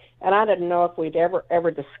you. And I didn't know if we'd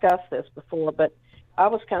ever discussed this before, but I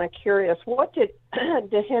was kind of curious. What did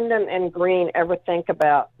Hendon and Green ever think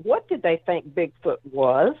about? What did they think Bigfoot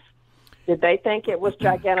was? Did they think it was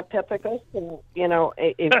Gigantopithecus? And,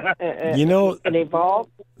 it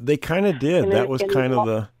evolved. They kind of did. That was kind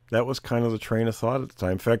of the train of thought at the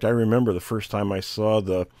time. In fact, I remember the first time I saw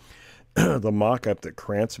the mock-up that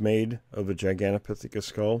Krantz made of a Gigantopithecus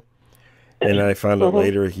skull. And I found out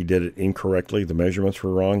later he did it incorrectly. The measurements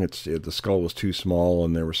were wrong. The skull was too small,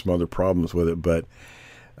 and there were some other problems with it. But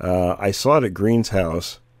I saw it at Green's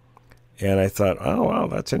house, and I thought, oh, wow,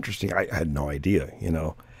 that's interesting. I had no idea,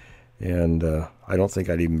 And I don't think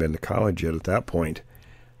I'd even been to college yet at that point.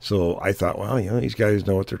 So I thought, well, these guys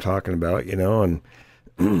know what they're talking about, and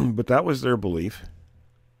but that was their belief.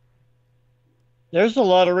 There's a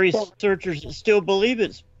lot of researchers that still believe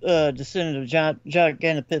it's descendant of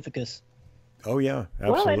Gigantopithecus. Oh, yeah,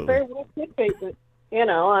 absolutely. Well, it very well could be, but,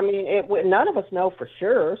 none of us know for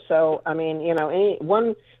sure. So,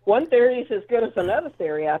 one theory is as good as another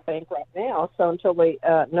theory, I think, right now. So until we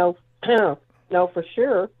know for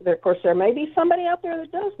sure, of course, there may be somebody out there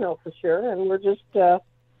that does know for sure, and we're just,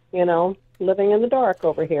 living in the dark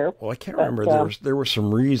over here. Well, I can't remember. There were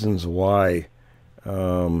some reasons why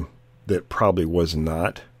that probably was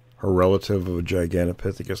not a relative of a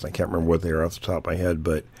Gigantopithecus. I can't remember what they are off the top of my head,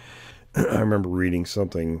 but I remember reading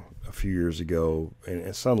something a few years ago, and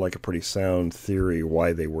it sounded like a pretty sound theory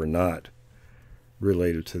why they were not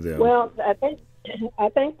related to them. Well, I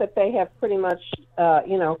think that they have pretty much,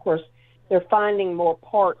 of course, they're finding more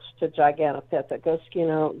parts to Gigantopithecus.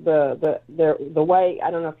 The way,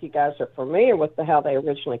 I don't know if you guys are familiar with how they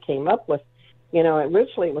originally came up with,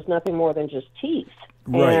 originally it was nothing more than just teeth.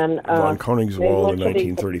 Right. And, von Koenigswald in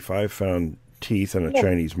 1935 found teeth in a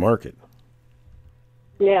Chinese market.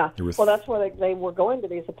 Yeah, well, that's where they were going to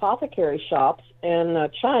these apothecary shops in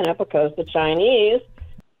China, because the Chinese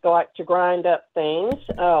like to grind up things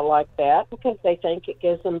like that because they think it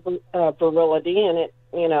gives them virility and it,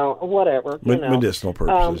 whatever. Medicinal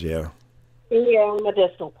purposes, yeah. Yeah,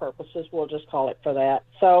 medicinal purposes. We'll just call it for that.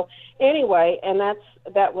 So anyway, and that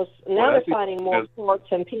was now they're finding more parts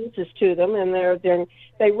and pieces to them, and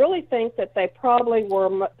they really think that they probably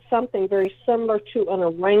were something very similar to an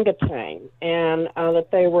orangutan, and that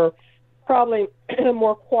they were probably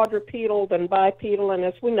more quadrupedal than bipedal. And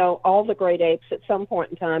as we know, all the great apes at some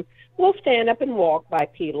point in time will stand up and walk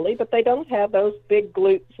bipedally, but they don't have those big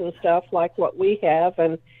glutes and stuff like what we have,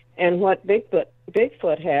 and what Bigfoot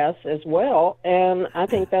has as well. And I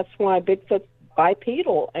think that's why Bigfoot's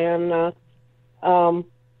bipedal and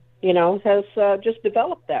has just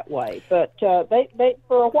developed that way. But they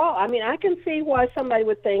for a while, I mean, I can see why somebody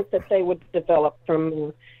would think that they would develop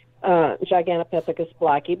from Gigantopithecus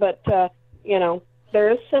blacki, but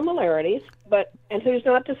there is similarities. And who's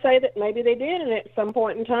not to say that maybe they did, and at some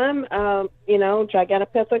point in time,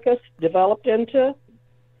 Gigantopithecus developed into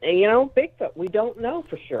Bigfoot. We don't know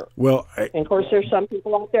for sure. Well, and of course, there's some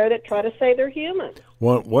people out there that try to say they're human.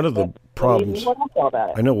 One of the problems,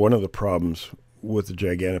 I know one of the problems with the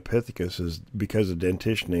Gigantopithecus is because of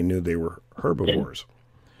dentition, they knew they were herbivores.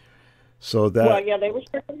 So that they were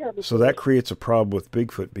strictly herbivores. So that creates a problem with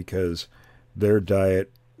Bigfoot because their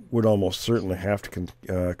diet would almost certainly have to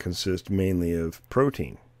consist mainly of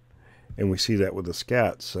protein, and we see that with the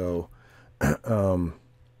scat. So. The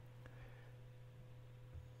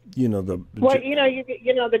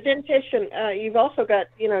dentition. You've also got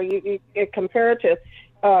you compare it to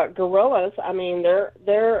gorillas. I mean, they're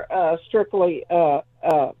strictly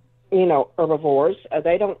herbivores.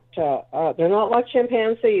 They don't. They're not like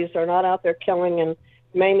chimpanzees. They're not out there killing and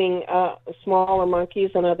maiming smaller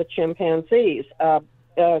monkeys and other chimpanzees.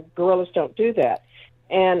 Gorillas don't do that.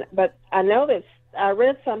 But I know that. I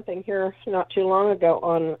read something here not too long ago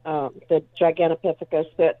on the Gigantopithecus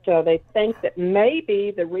that they think that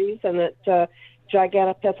maybe the reason that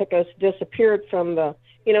Gigantopithecus disappeared from the,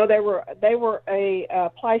 they were a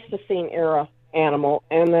Pleistocene era animal,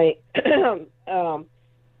 and they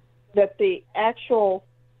that the actual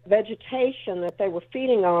vegetation that they were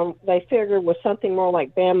feeding on, they figured was something more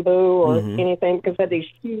like bamboo or anything, because they had these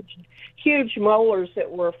huge molars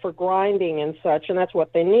that were for grinding and such, and that's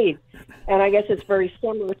what they need. And I guess it's very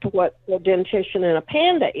similar to what the dentition in a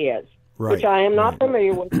panda is, which I am not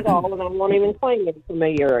familiar with at all, and I won't even claim any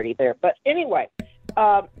familiarity there. But anyway,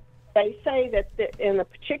 they say that in the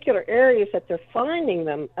particular areas that they're finding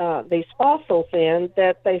them, these fossils in,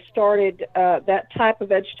 that they started, that type of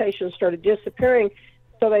vegetation started disappearing.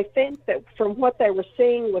 So they think that from what they were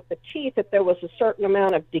seeing with the teeth, that there was a certain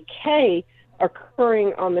amount of decay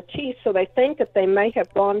occurring on the teeth. So they think that they may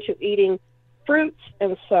have gone to eating fruits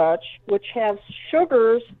and such, which have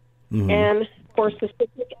sugars, and of course the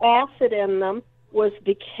citric acid in them was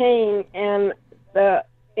decaying, and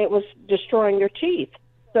it was destroying their teeth.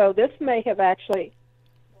 So this may have actually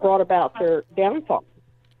brought about their downfall.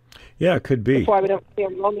 Yeah, it could be. That's why we don't see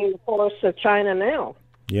them roaming the forests of China now.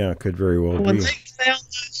 Yeah, it could very well be.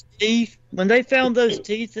 When they found those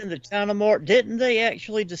teeth in the China Mart, didn't they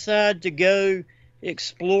actually decide to go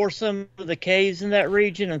explore some of the caves in that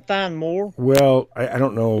region and find more? Well, I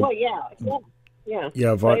don't know. Well, yeah.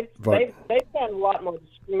 They've found a lot more,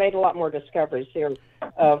 made a lot more discoveries here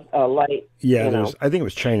of late. Yeah, I think it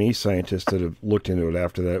was Chinese scientists that have looked into it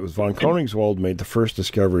after that. It was von Koenigswald made the first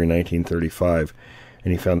discovery in 1935,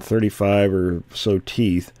 and he found 35 or so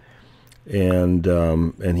teeth. And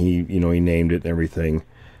he he named it and everything,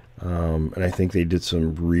 and I think they did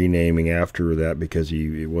some renaming after that because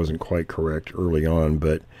it wasn't quite correct early on.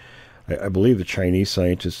 But I believe the Chinese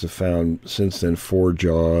scientists have found since then 4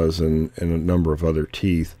 jaws and a number of other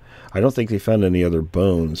teeth. I don't think they found any other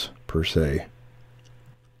bones per se.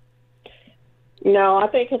 No, I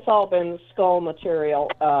think it's all been skull material.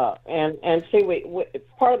 And see, we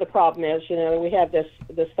part of the problem is we have this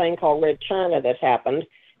thing called Red China that happened.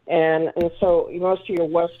 And so most of your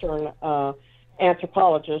Western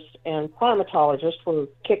anthropologists and primatologists were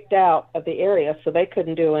kicked out of the area, so they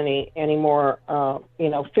couldn't do any more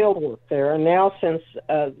field work there. And now, since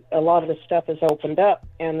a lot of the stuff is opened up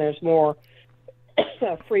and there's more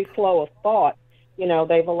free flow of thought,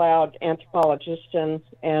 they've allowed anthropologists and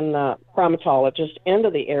primatologists into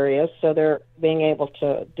the area, so they're being able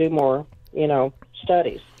to do more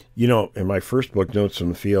studies. In my first book, Notes from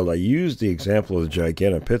the Field, I used the example of the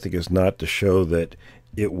Gigantopithecus not to show that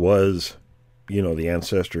it was, the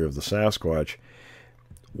ancestor of the Sasquatch.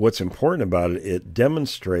 What's important about it, it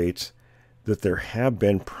demonstrates that there have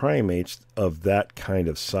been primates of that kind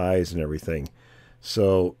of size and everything.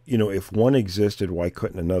 So, you know, if one existed, why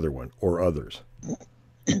couldn't another one or others?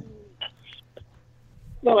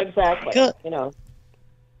 Well, exactly. You know,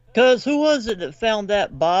 because who was it that found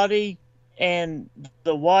that body? And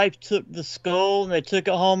the wife took the skull and they took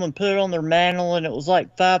it home and put it on their mantle, and it was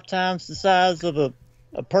like 5 times the size of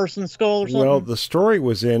a person's skull or something. Well, the story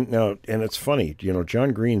was in now, and it's funny. You know,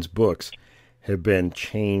 John Green's books have been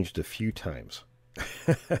changed a few times.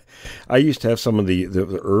 I used to have some of the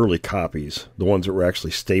early copies, the ones that were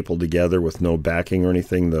actually stapled together with no backing or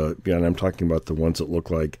anything. And I'm talking about the ones that look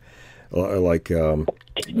like on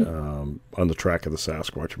the track of the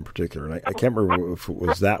Sasquatch in particular. And I can't remember if it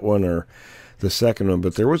was that one or the second one,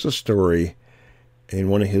 but there was a story in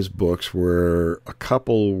one of his books where a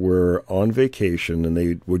couple were on vacation and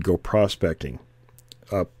they would go prospecting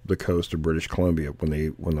up the coast of British Columbia when they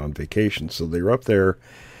went on vacation. So they were up there,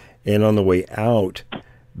 and on the way out,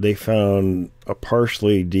 they found a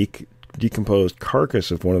partially decomposed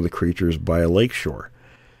carcass of one of the creatures by a lakeshore.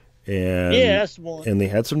 And, yeah, that's one. And they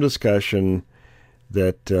had some discussion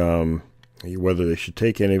that whether they should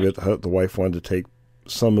take any of it. The wife wanted to take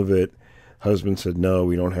some of it. Husband said, no,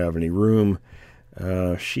 we don't have any room.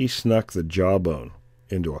 She snuck the jawbone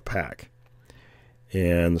into a pack.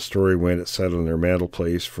 And the story went, it sat on their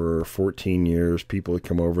mantelpiece for 14 years. People would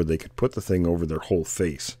come over, they could put the thing over their whole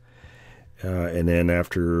face. And then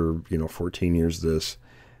after, 14 years, the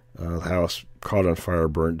house caught on fire,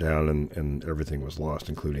 burnt down, and everything was lost,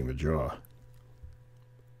 including the jaw.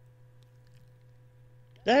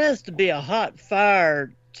 That has to be a hot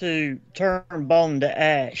fire to turn bone to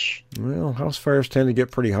ash. Well, house fires tend to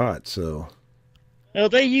get pretty hot, so... No,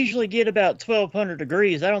 they usually get about 1,200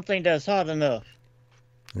 degrees. I don't think that's hot enough.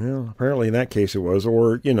 Well, apparently in that case it was.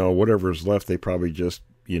 Or, whatever's left, they probably just,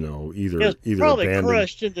 either probably abandoned,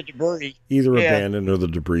 crushed in the debris. Either abandoned or the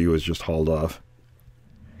debris was just hauled off.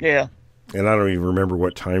 Yeah. And I don't even remember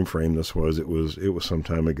what time frame this was. It was some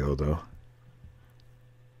time ago, though.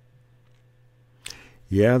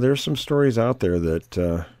 Yeah, there's some stories out there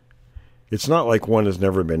that it's not like one has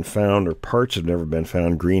never been found or parts have never been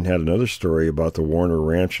found. Green had another story about the Warner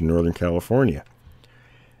Ranch in Northern California.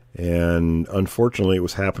 And unfortunately, it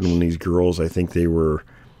was happening when these girls, I think they were,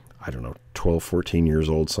 12, 14 years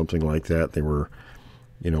old, something like that. They were,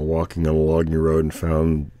 walking on a logging road and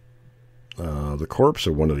found the corpse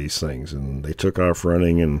of one of these things. And they took off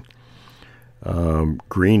running, and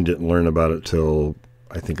Green didn't learn about it till,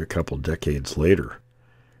 I think, a couple decades later.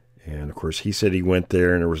 And, of course, he said he went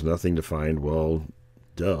there and there was nothing to find. Well,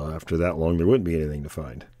 duh, after that long, there wouldn't be anything to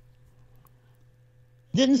find.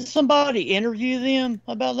 Didn't somebody interview them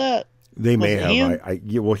about that? They may have.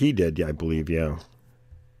 Well, he did, I believe, yeah.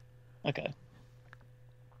 Okay.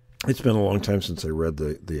 It's been a long time since I read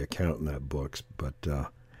the account in that book, but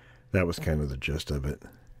that was kind of the gist of it.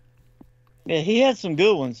 Yeah, he had some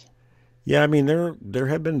good ones. Yeah, I mean, there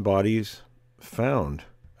have been bodies found.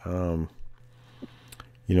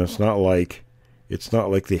 It's not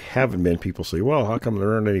like they haven't been. People say, well, how come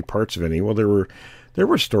there aren't any parts of any? Well, there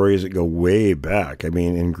were stories that go way back. I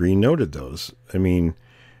mean, and Green noted those. I mean,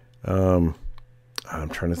 I'm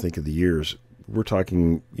trying to think of the years. We're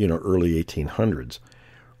talking, early 1800s,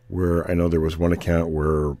 where I know there was one account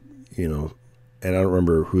where, and I don't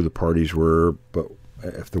remember who the parties were, but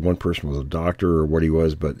if the one person was a doctor or what he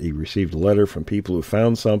was, but he received a letter from people who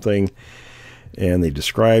found something, and they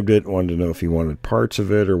described it, wanted to know if he wanted parts of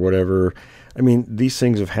it or whatever. I mean, these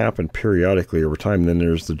things have happened periodically over time. And then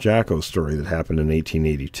there's the Jacko story that happened in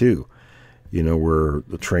 1882, where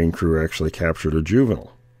the train crew actually captured a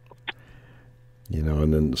juvenile.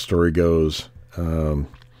 And then the story goes,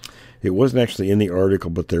 it wasn't actually in the article,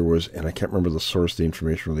 but there was, and I can't remember the source of the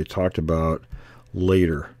information, where they talked about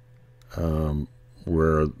later,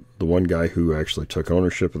 where the one guy who actually took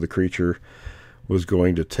ownership of the creature was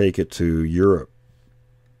going to take it to Europe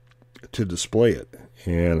to display it.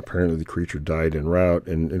 And apparently the creature died en route.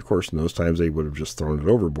 And of course, in those times, they would have just thrown it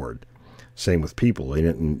overboard. Same with people.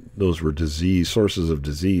 Those were sources of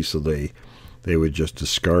disease, so they would just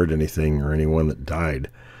discard anything or anyone that died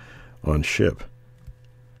on ship.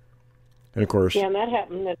 And of course... Yeah, and that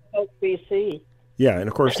happened at Oak, BC. Yeah, and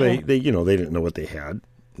of course, they didn't know what they had.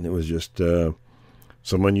 It was just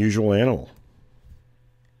some unusual animal.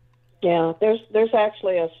 Yeah, there's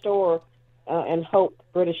actually a store in Hope,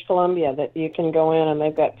 British Columbia, that you can go in, and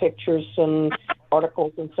they've got pictures and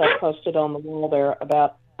articles and stuff posted on the wall there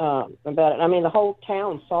about it. I mean, the whole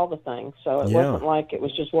town saw the thing, so it wasn't like it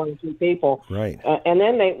was just one or two people. Right. And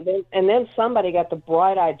then somebody got the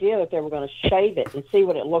bright idea that they were going to shave it and see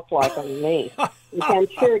what it looked like underneath. which I'm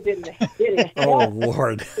sure didn't Oh, help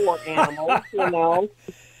Lord. poor animals, you know.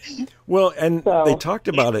 Well, and So- they talked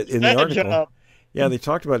about it in the Bad article. job. Yeah, they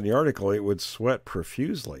talked about in the article it would sweat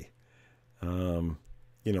profusely.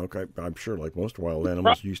 You know, I'm sure like most wild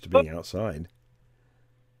animals used to being outside.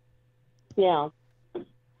 Yeah.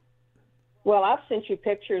 Well, I've sent you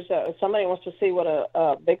pictures. If somebody wants to see what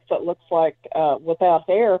a Bigfoot looks like without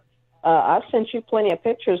hair, I've sent you plenty of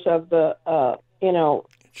pictures of the,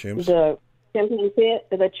 Chimps? the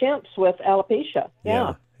chimps with alopecia.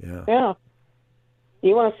 Yeah. Yeah.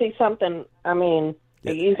 You want to see something? I mean,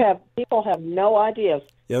 people have no ideas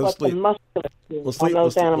what the musculature on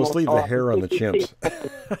those animals let's leave are. the hair on the chimps.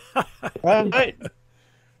 Right.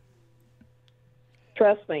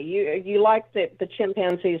 Trust me, you like the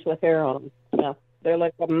chimpanzees with hair on them. Yeah, they're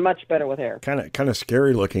like much better with hair. Kind of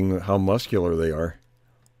scary looking how muscular they are.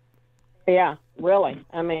 Yeah, really.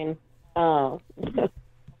 I mean, all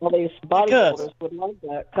these bodybuilders would love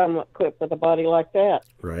that. Come equipped with a body like that.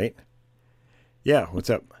 Right. Yeah. What's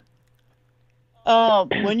up?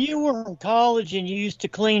 When you were in college and you used to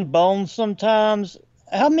clean bones sometimes,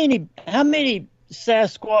 how many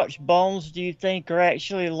Sasquatch bones do you think are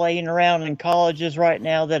actually laying around in colleges right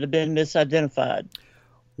now that have been misidentified?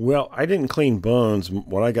 Well, I didn't clean bones.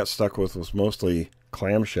 What I got stuck with was mostly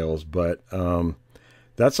clamshells, but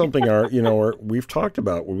that's something we've talked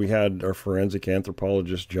about when we had our forensic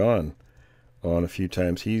anthropologist John on a few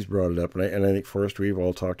times. He's brought it up, and I think first we've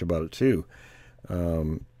all talked about it too.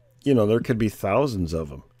 There could be thousands of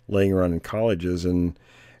them laying around in colleges, and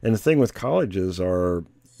the thing with colleges are,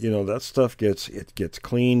 that stuff gets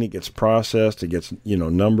cleaned, it gets processed, it gets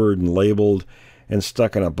numbered and labeled and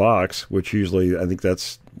stuck in a box, which usually I think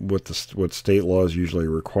that's what state laws usually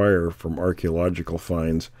require from archaeological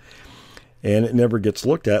finds, and it never gets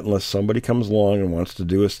looked at unless somebody comes along and wants to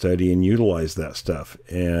do a study and utilize that stuff,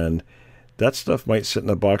 and that stuff might sit in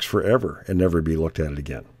a box forever and never be looked at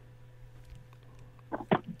again.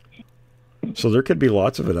 So there could be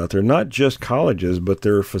lots of it out there, not just colleges, but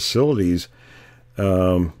there are facilities.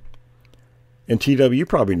 And TW, you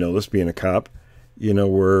probably know this being a cop,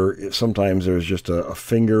 where sometimes there's just a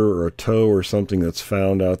finger or a toe or something that's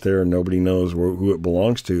found out there and nobody knows who it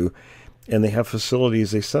belongs to. And they have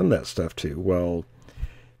facilities they send that stuff to. Well,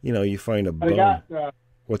 you find a bone.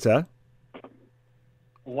 What's that?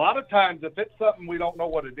 A lot of times, if it's something we don't know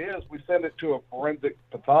what it is, we send it to a forensic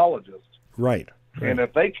pathologist. Right. And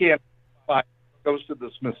if they can't find it, it goes to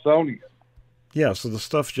the Smithsonian. Yeah, so the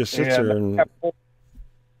stuff just sits there and...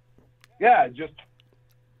 Yeah, just,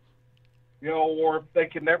 or if they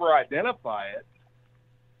can never identify it,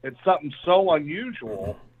 it's something so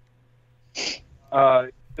unusual, it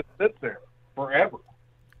just sits there forever.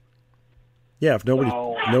 Yeah, if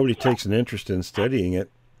nobody takes an interest in studying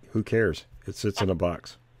it, who cares? It sits in a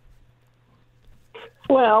box.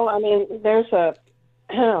 Well, I mean, there's a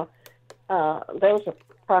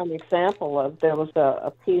prime example of there was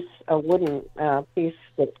a wooden piece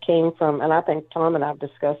that came from, and I think Tom and I've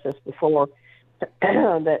discussed this before,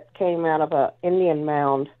 that came out of an Indian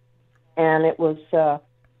mound, and it was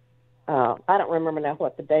I don't remember now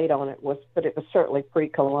what the date on it was, but it was certainly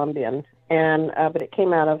pre-Columbian, and but it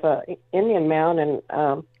came out of an Indian mound and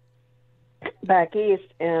back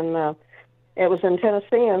east, and it was in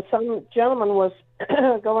Tennessee, and some gentleman was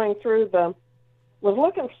going through was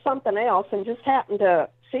looking for something else and just happened to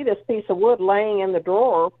see this piece of wood laying in the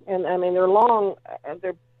drawer. And I mean, they're long,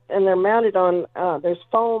 they're mounted on, there's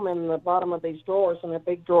foam in the bottom of these drawers, and they're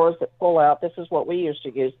big drawers that pull out. This is what we used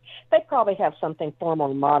to use. They probably have something far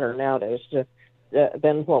more modern nowadays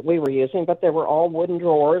than what we were using, but they were all wooden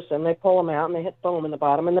drawers, and they pull them out and they hit foam in the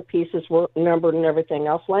bottom, and the pieces were numbered and everything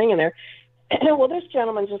else laying in there. Well, this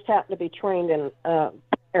gentleman just happened to be trained in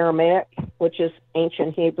Aramaic, which is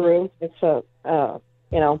ancient Hebrew. It's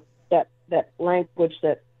that language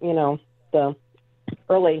that the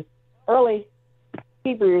early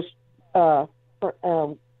Hebrews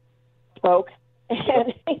spoke,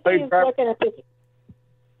 and he's looking at this.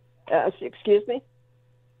 Excuse me.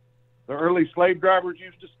 The early slave drivers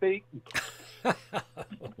used to speak.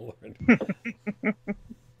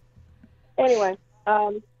 Anyway,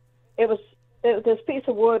 this piece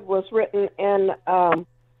of wood was written, and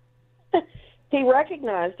he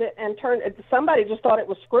recognized it and somebody just thought it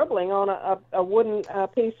was scribbling on a wooden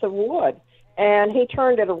piece of wood, and he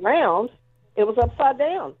turned it around. It was upside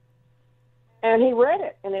down, and he read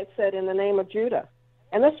it, and it said, "In the name of Judah,"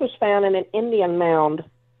 and this was found in an Indian mound.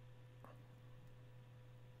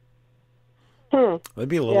 That'd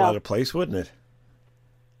be a little out of place, wouldn't it?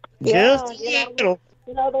 Yeah,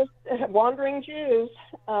 those wandering Jews.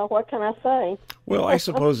 What can I say? Well, I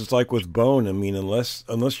suppose it's like with bone. I mean, unless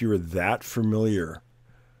you were that familiar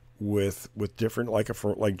with different, like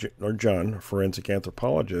John, a forensic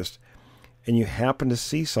anthropologist, and you happen to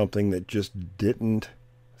see something that just didn't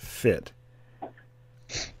fit,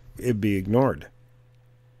 it'd be ignored.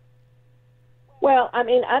 Well, I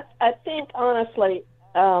mean, I think honestly,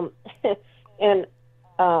 that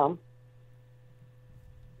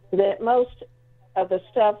most of the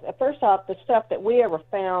stuff, first off, the stuff that we ever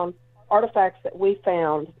found, artifacts that we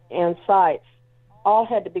found in sites, all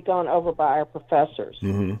had to be gone over by our professors.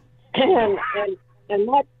 Mm-hmm. And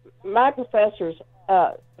my professors,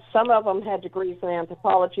 some of them had degrees in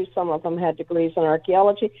anthropology, some of them had degrees in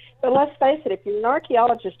archaeology. But let's face it, if you're an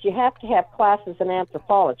archaeologist, you have to have classes in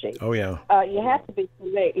anthropology. Oh yeah. You have to be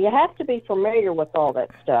familiar. You have to be familiar with all that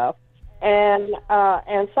stuff. And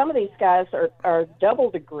some of these guys are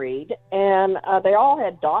double degreed, and they all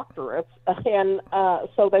had doctorates, and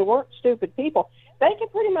so they weren't stupid people. They can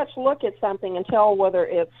pretty much look at something and tell whether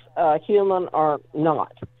it's human or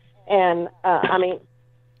not. And I mean,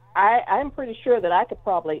 I'm pretty sure that I could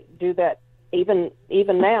probably do that even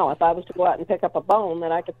now. If I was to go out and pick up a bone,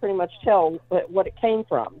 that I could pretty much tell what it came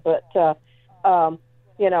from. But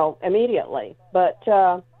immediately. But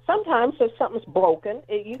sometimes if something's broken,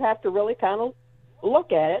 you have to really kind of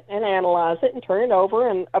look at it and analyze it and turn it over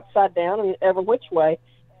and upside down and every which way,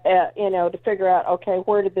 to figure out, okay,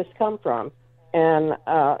 where did this come from? And,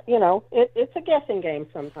 it's a guessing game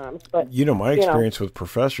sometimes. But my experience with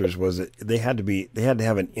professors was that they had to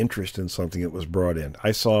have an interest in something that was brought in.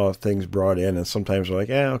 I saw things brought in, and sometimes they're like,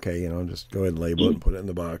 okay, just go ahead and label it and put it in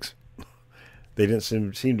the box. They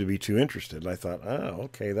didn't seem to be too interested. I thought,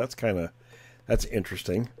 okay, that's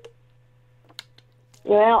interesting.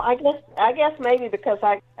 Well, I guess maybe because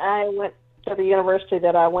I went to the university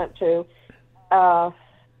that I went to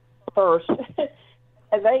first.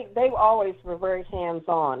 They always were very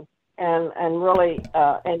hands-on and really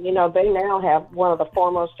they now have one of the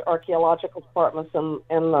foremost archaeological departments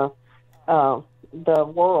in the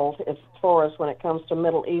world as far as when it comes to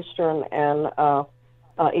Middle Eastern and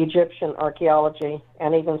Egyptian archaeology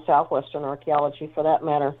and even Southwestern archaeology for that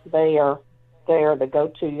matter. They are the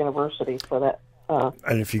go-to university for that.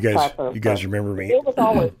 And if you guys remember me, it was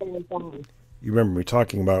always hands-on. You remember me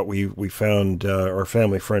talking about we found our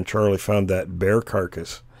family friend Charlie found that bear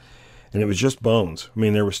carcass, and it was just bones. I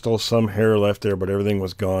mean, there was still some hair left there, but everything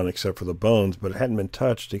was gone except for the bones. But it hadn't been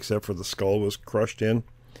touched except for the skull was crushed in.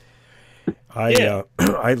 I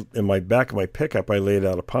in my back of my pickup, I laid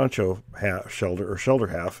out a poncho shelter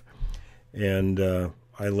half, and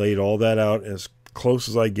I laid all that out as close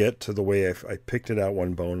as I get to the way I picked it out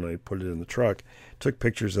one bone and I put it in the truck, took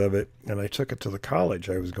pictures of it, and I took it to the college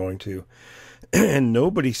I was going to. And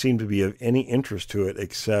nobody seemed to be of any interest to it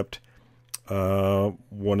except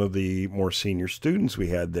one of the more senior students we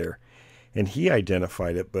had there. And he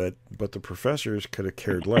identified it, but the professors could have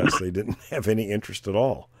cared less. They didn't have any interest at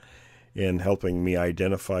all in helping me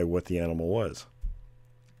identify what the animal was.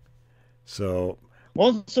 So,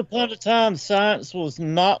 once upon a time, science was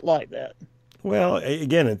not like that. Well,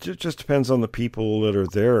 again, it just depends on the people that are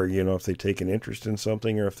there, if they take an interest in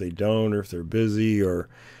something or if they don't, or if they're busy, or,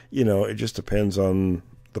 it just depends on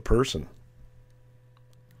the person.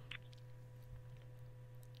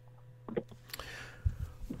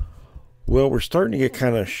 Well, we're starting to get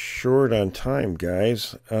kind of short on time,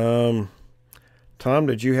 guys. Tom,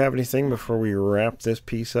 did you have anything before we wrap this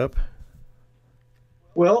piece up?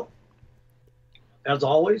 Well, as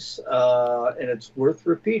always, and it's worth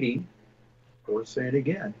repeating, or say it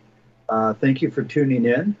again. Thank you for tuning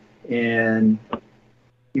in. And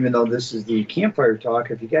even though this is the Campfire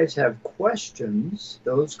Talk, if you guys have questions,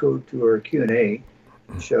 those go to our Q&A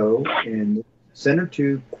show and send them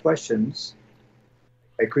to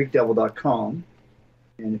questions@creekdevil.com.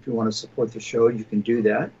 And if you want to support the show, you can do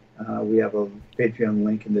that. We have a Patreon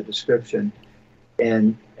link in the description.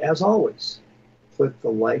 And as always, click the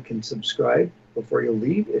like and subscribe before you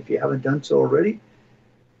leave if you haven't done so already.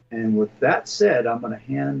 And with that said, I'm going to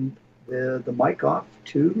hand the mic off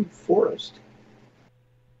to Forrest.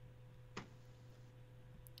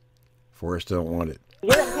 Forrest don't want it.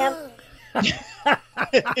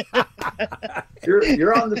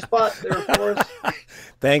 You're on the spot there, Forrest.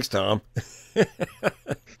 Thanks, Tom.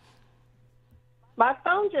 My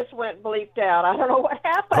phone just went bleeped out. I don't know what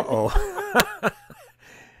happened. Uh-oh.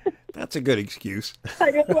 That's a good excuse.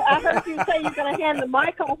 I heard you say you're going to hand the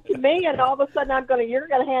mic off to me, and all of a sudden you're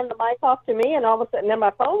going to hand the mic off to me, and all of a sudden then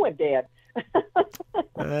my phone went dead.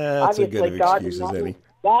 That's a good excuse as any.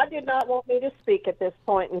 God did not want me to speak at this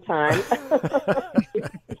point in time.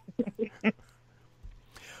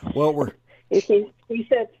 Well,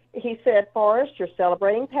 he said, Forrest, you're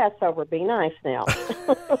celebrating Passover. Be nice now.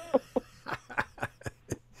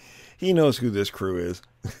 he knows who this crew is.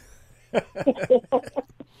 In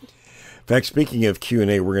fact, speaking of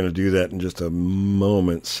Q&A, we're going to do that in just a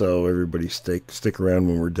moment, so everybody stick around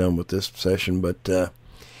when we're done with this session. But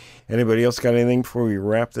anybody else got anything before we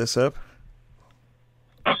wrap this up?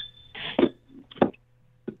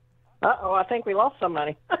 Uh-oh, I think we lost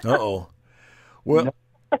somebody. Uh-oh. Well,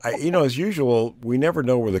 as usual, we never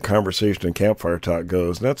know where the conversation in Campfire Talk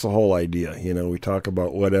goes, and that's the whole idea. We talk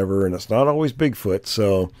about whatever, and it's not always Bigfoot,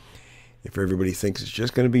 so if everybody thinks it's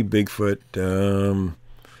just going to be Bigfoot,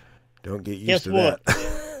 don't get used to that.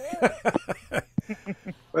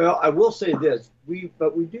 Well, I will say this, we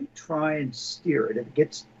do try and steer it. If it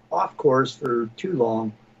gets off course for too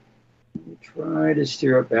long, we try to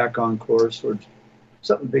steer it back on course towards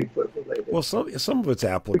something Bigfoot related. Well, some of it's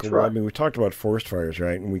applicable. I mean, we talked about forest fires,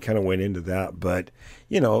 right? And we kind of went into that. But,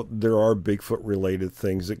 there are Bigfoot related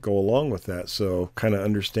things that go along with that. So kind of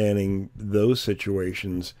understanding those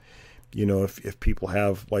situations, if people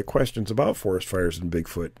have like questions about forest fires and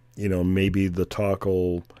Bigfoot, maybe the talk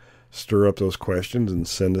will stir up those questions and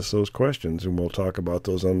send us those questions. And we'll talk about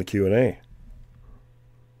those on the Q&A.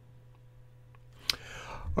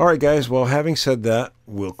 All right, guys. Well, having said that,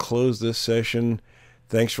 we'll close this session.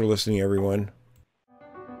 Thanks for listening, everyone.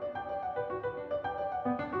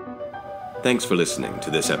 Thanks for listening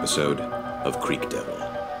to this episode of Creek Devil.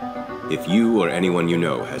 If you or anyone you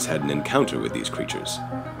know has had an encounter with these creatures,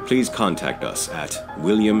 please contact us at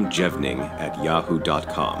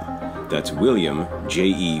williamjevning@yahoo.com. That's William,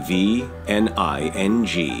 Jevning,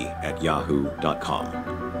 @yahoo.com.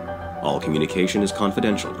 All communication is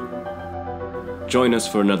confidential. Join us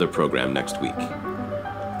for another program next week.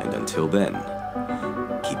 And until then,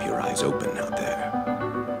 keep your eyes open out there.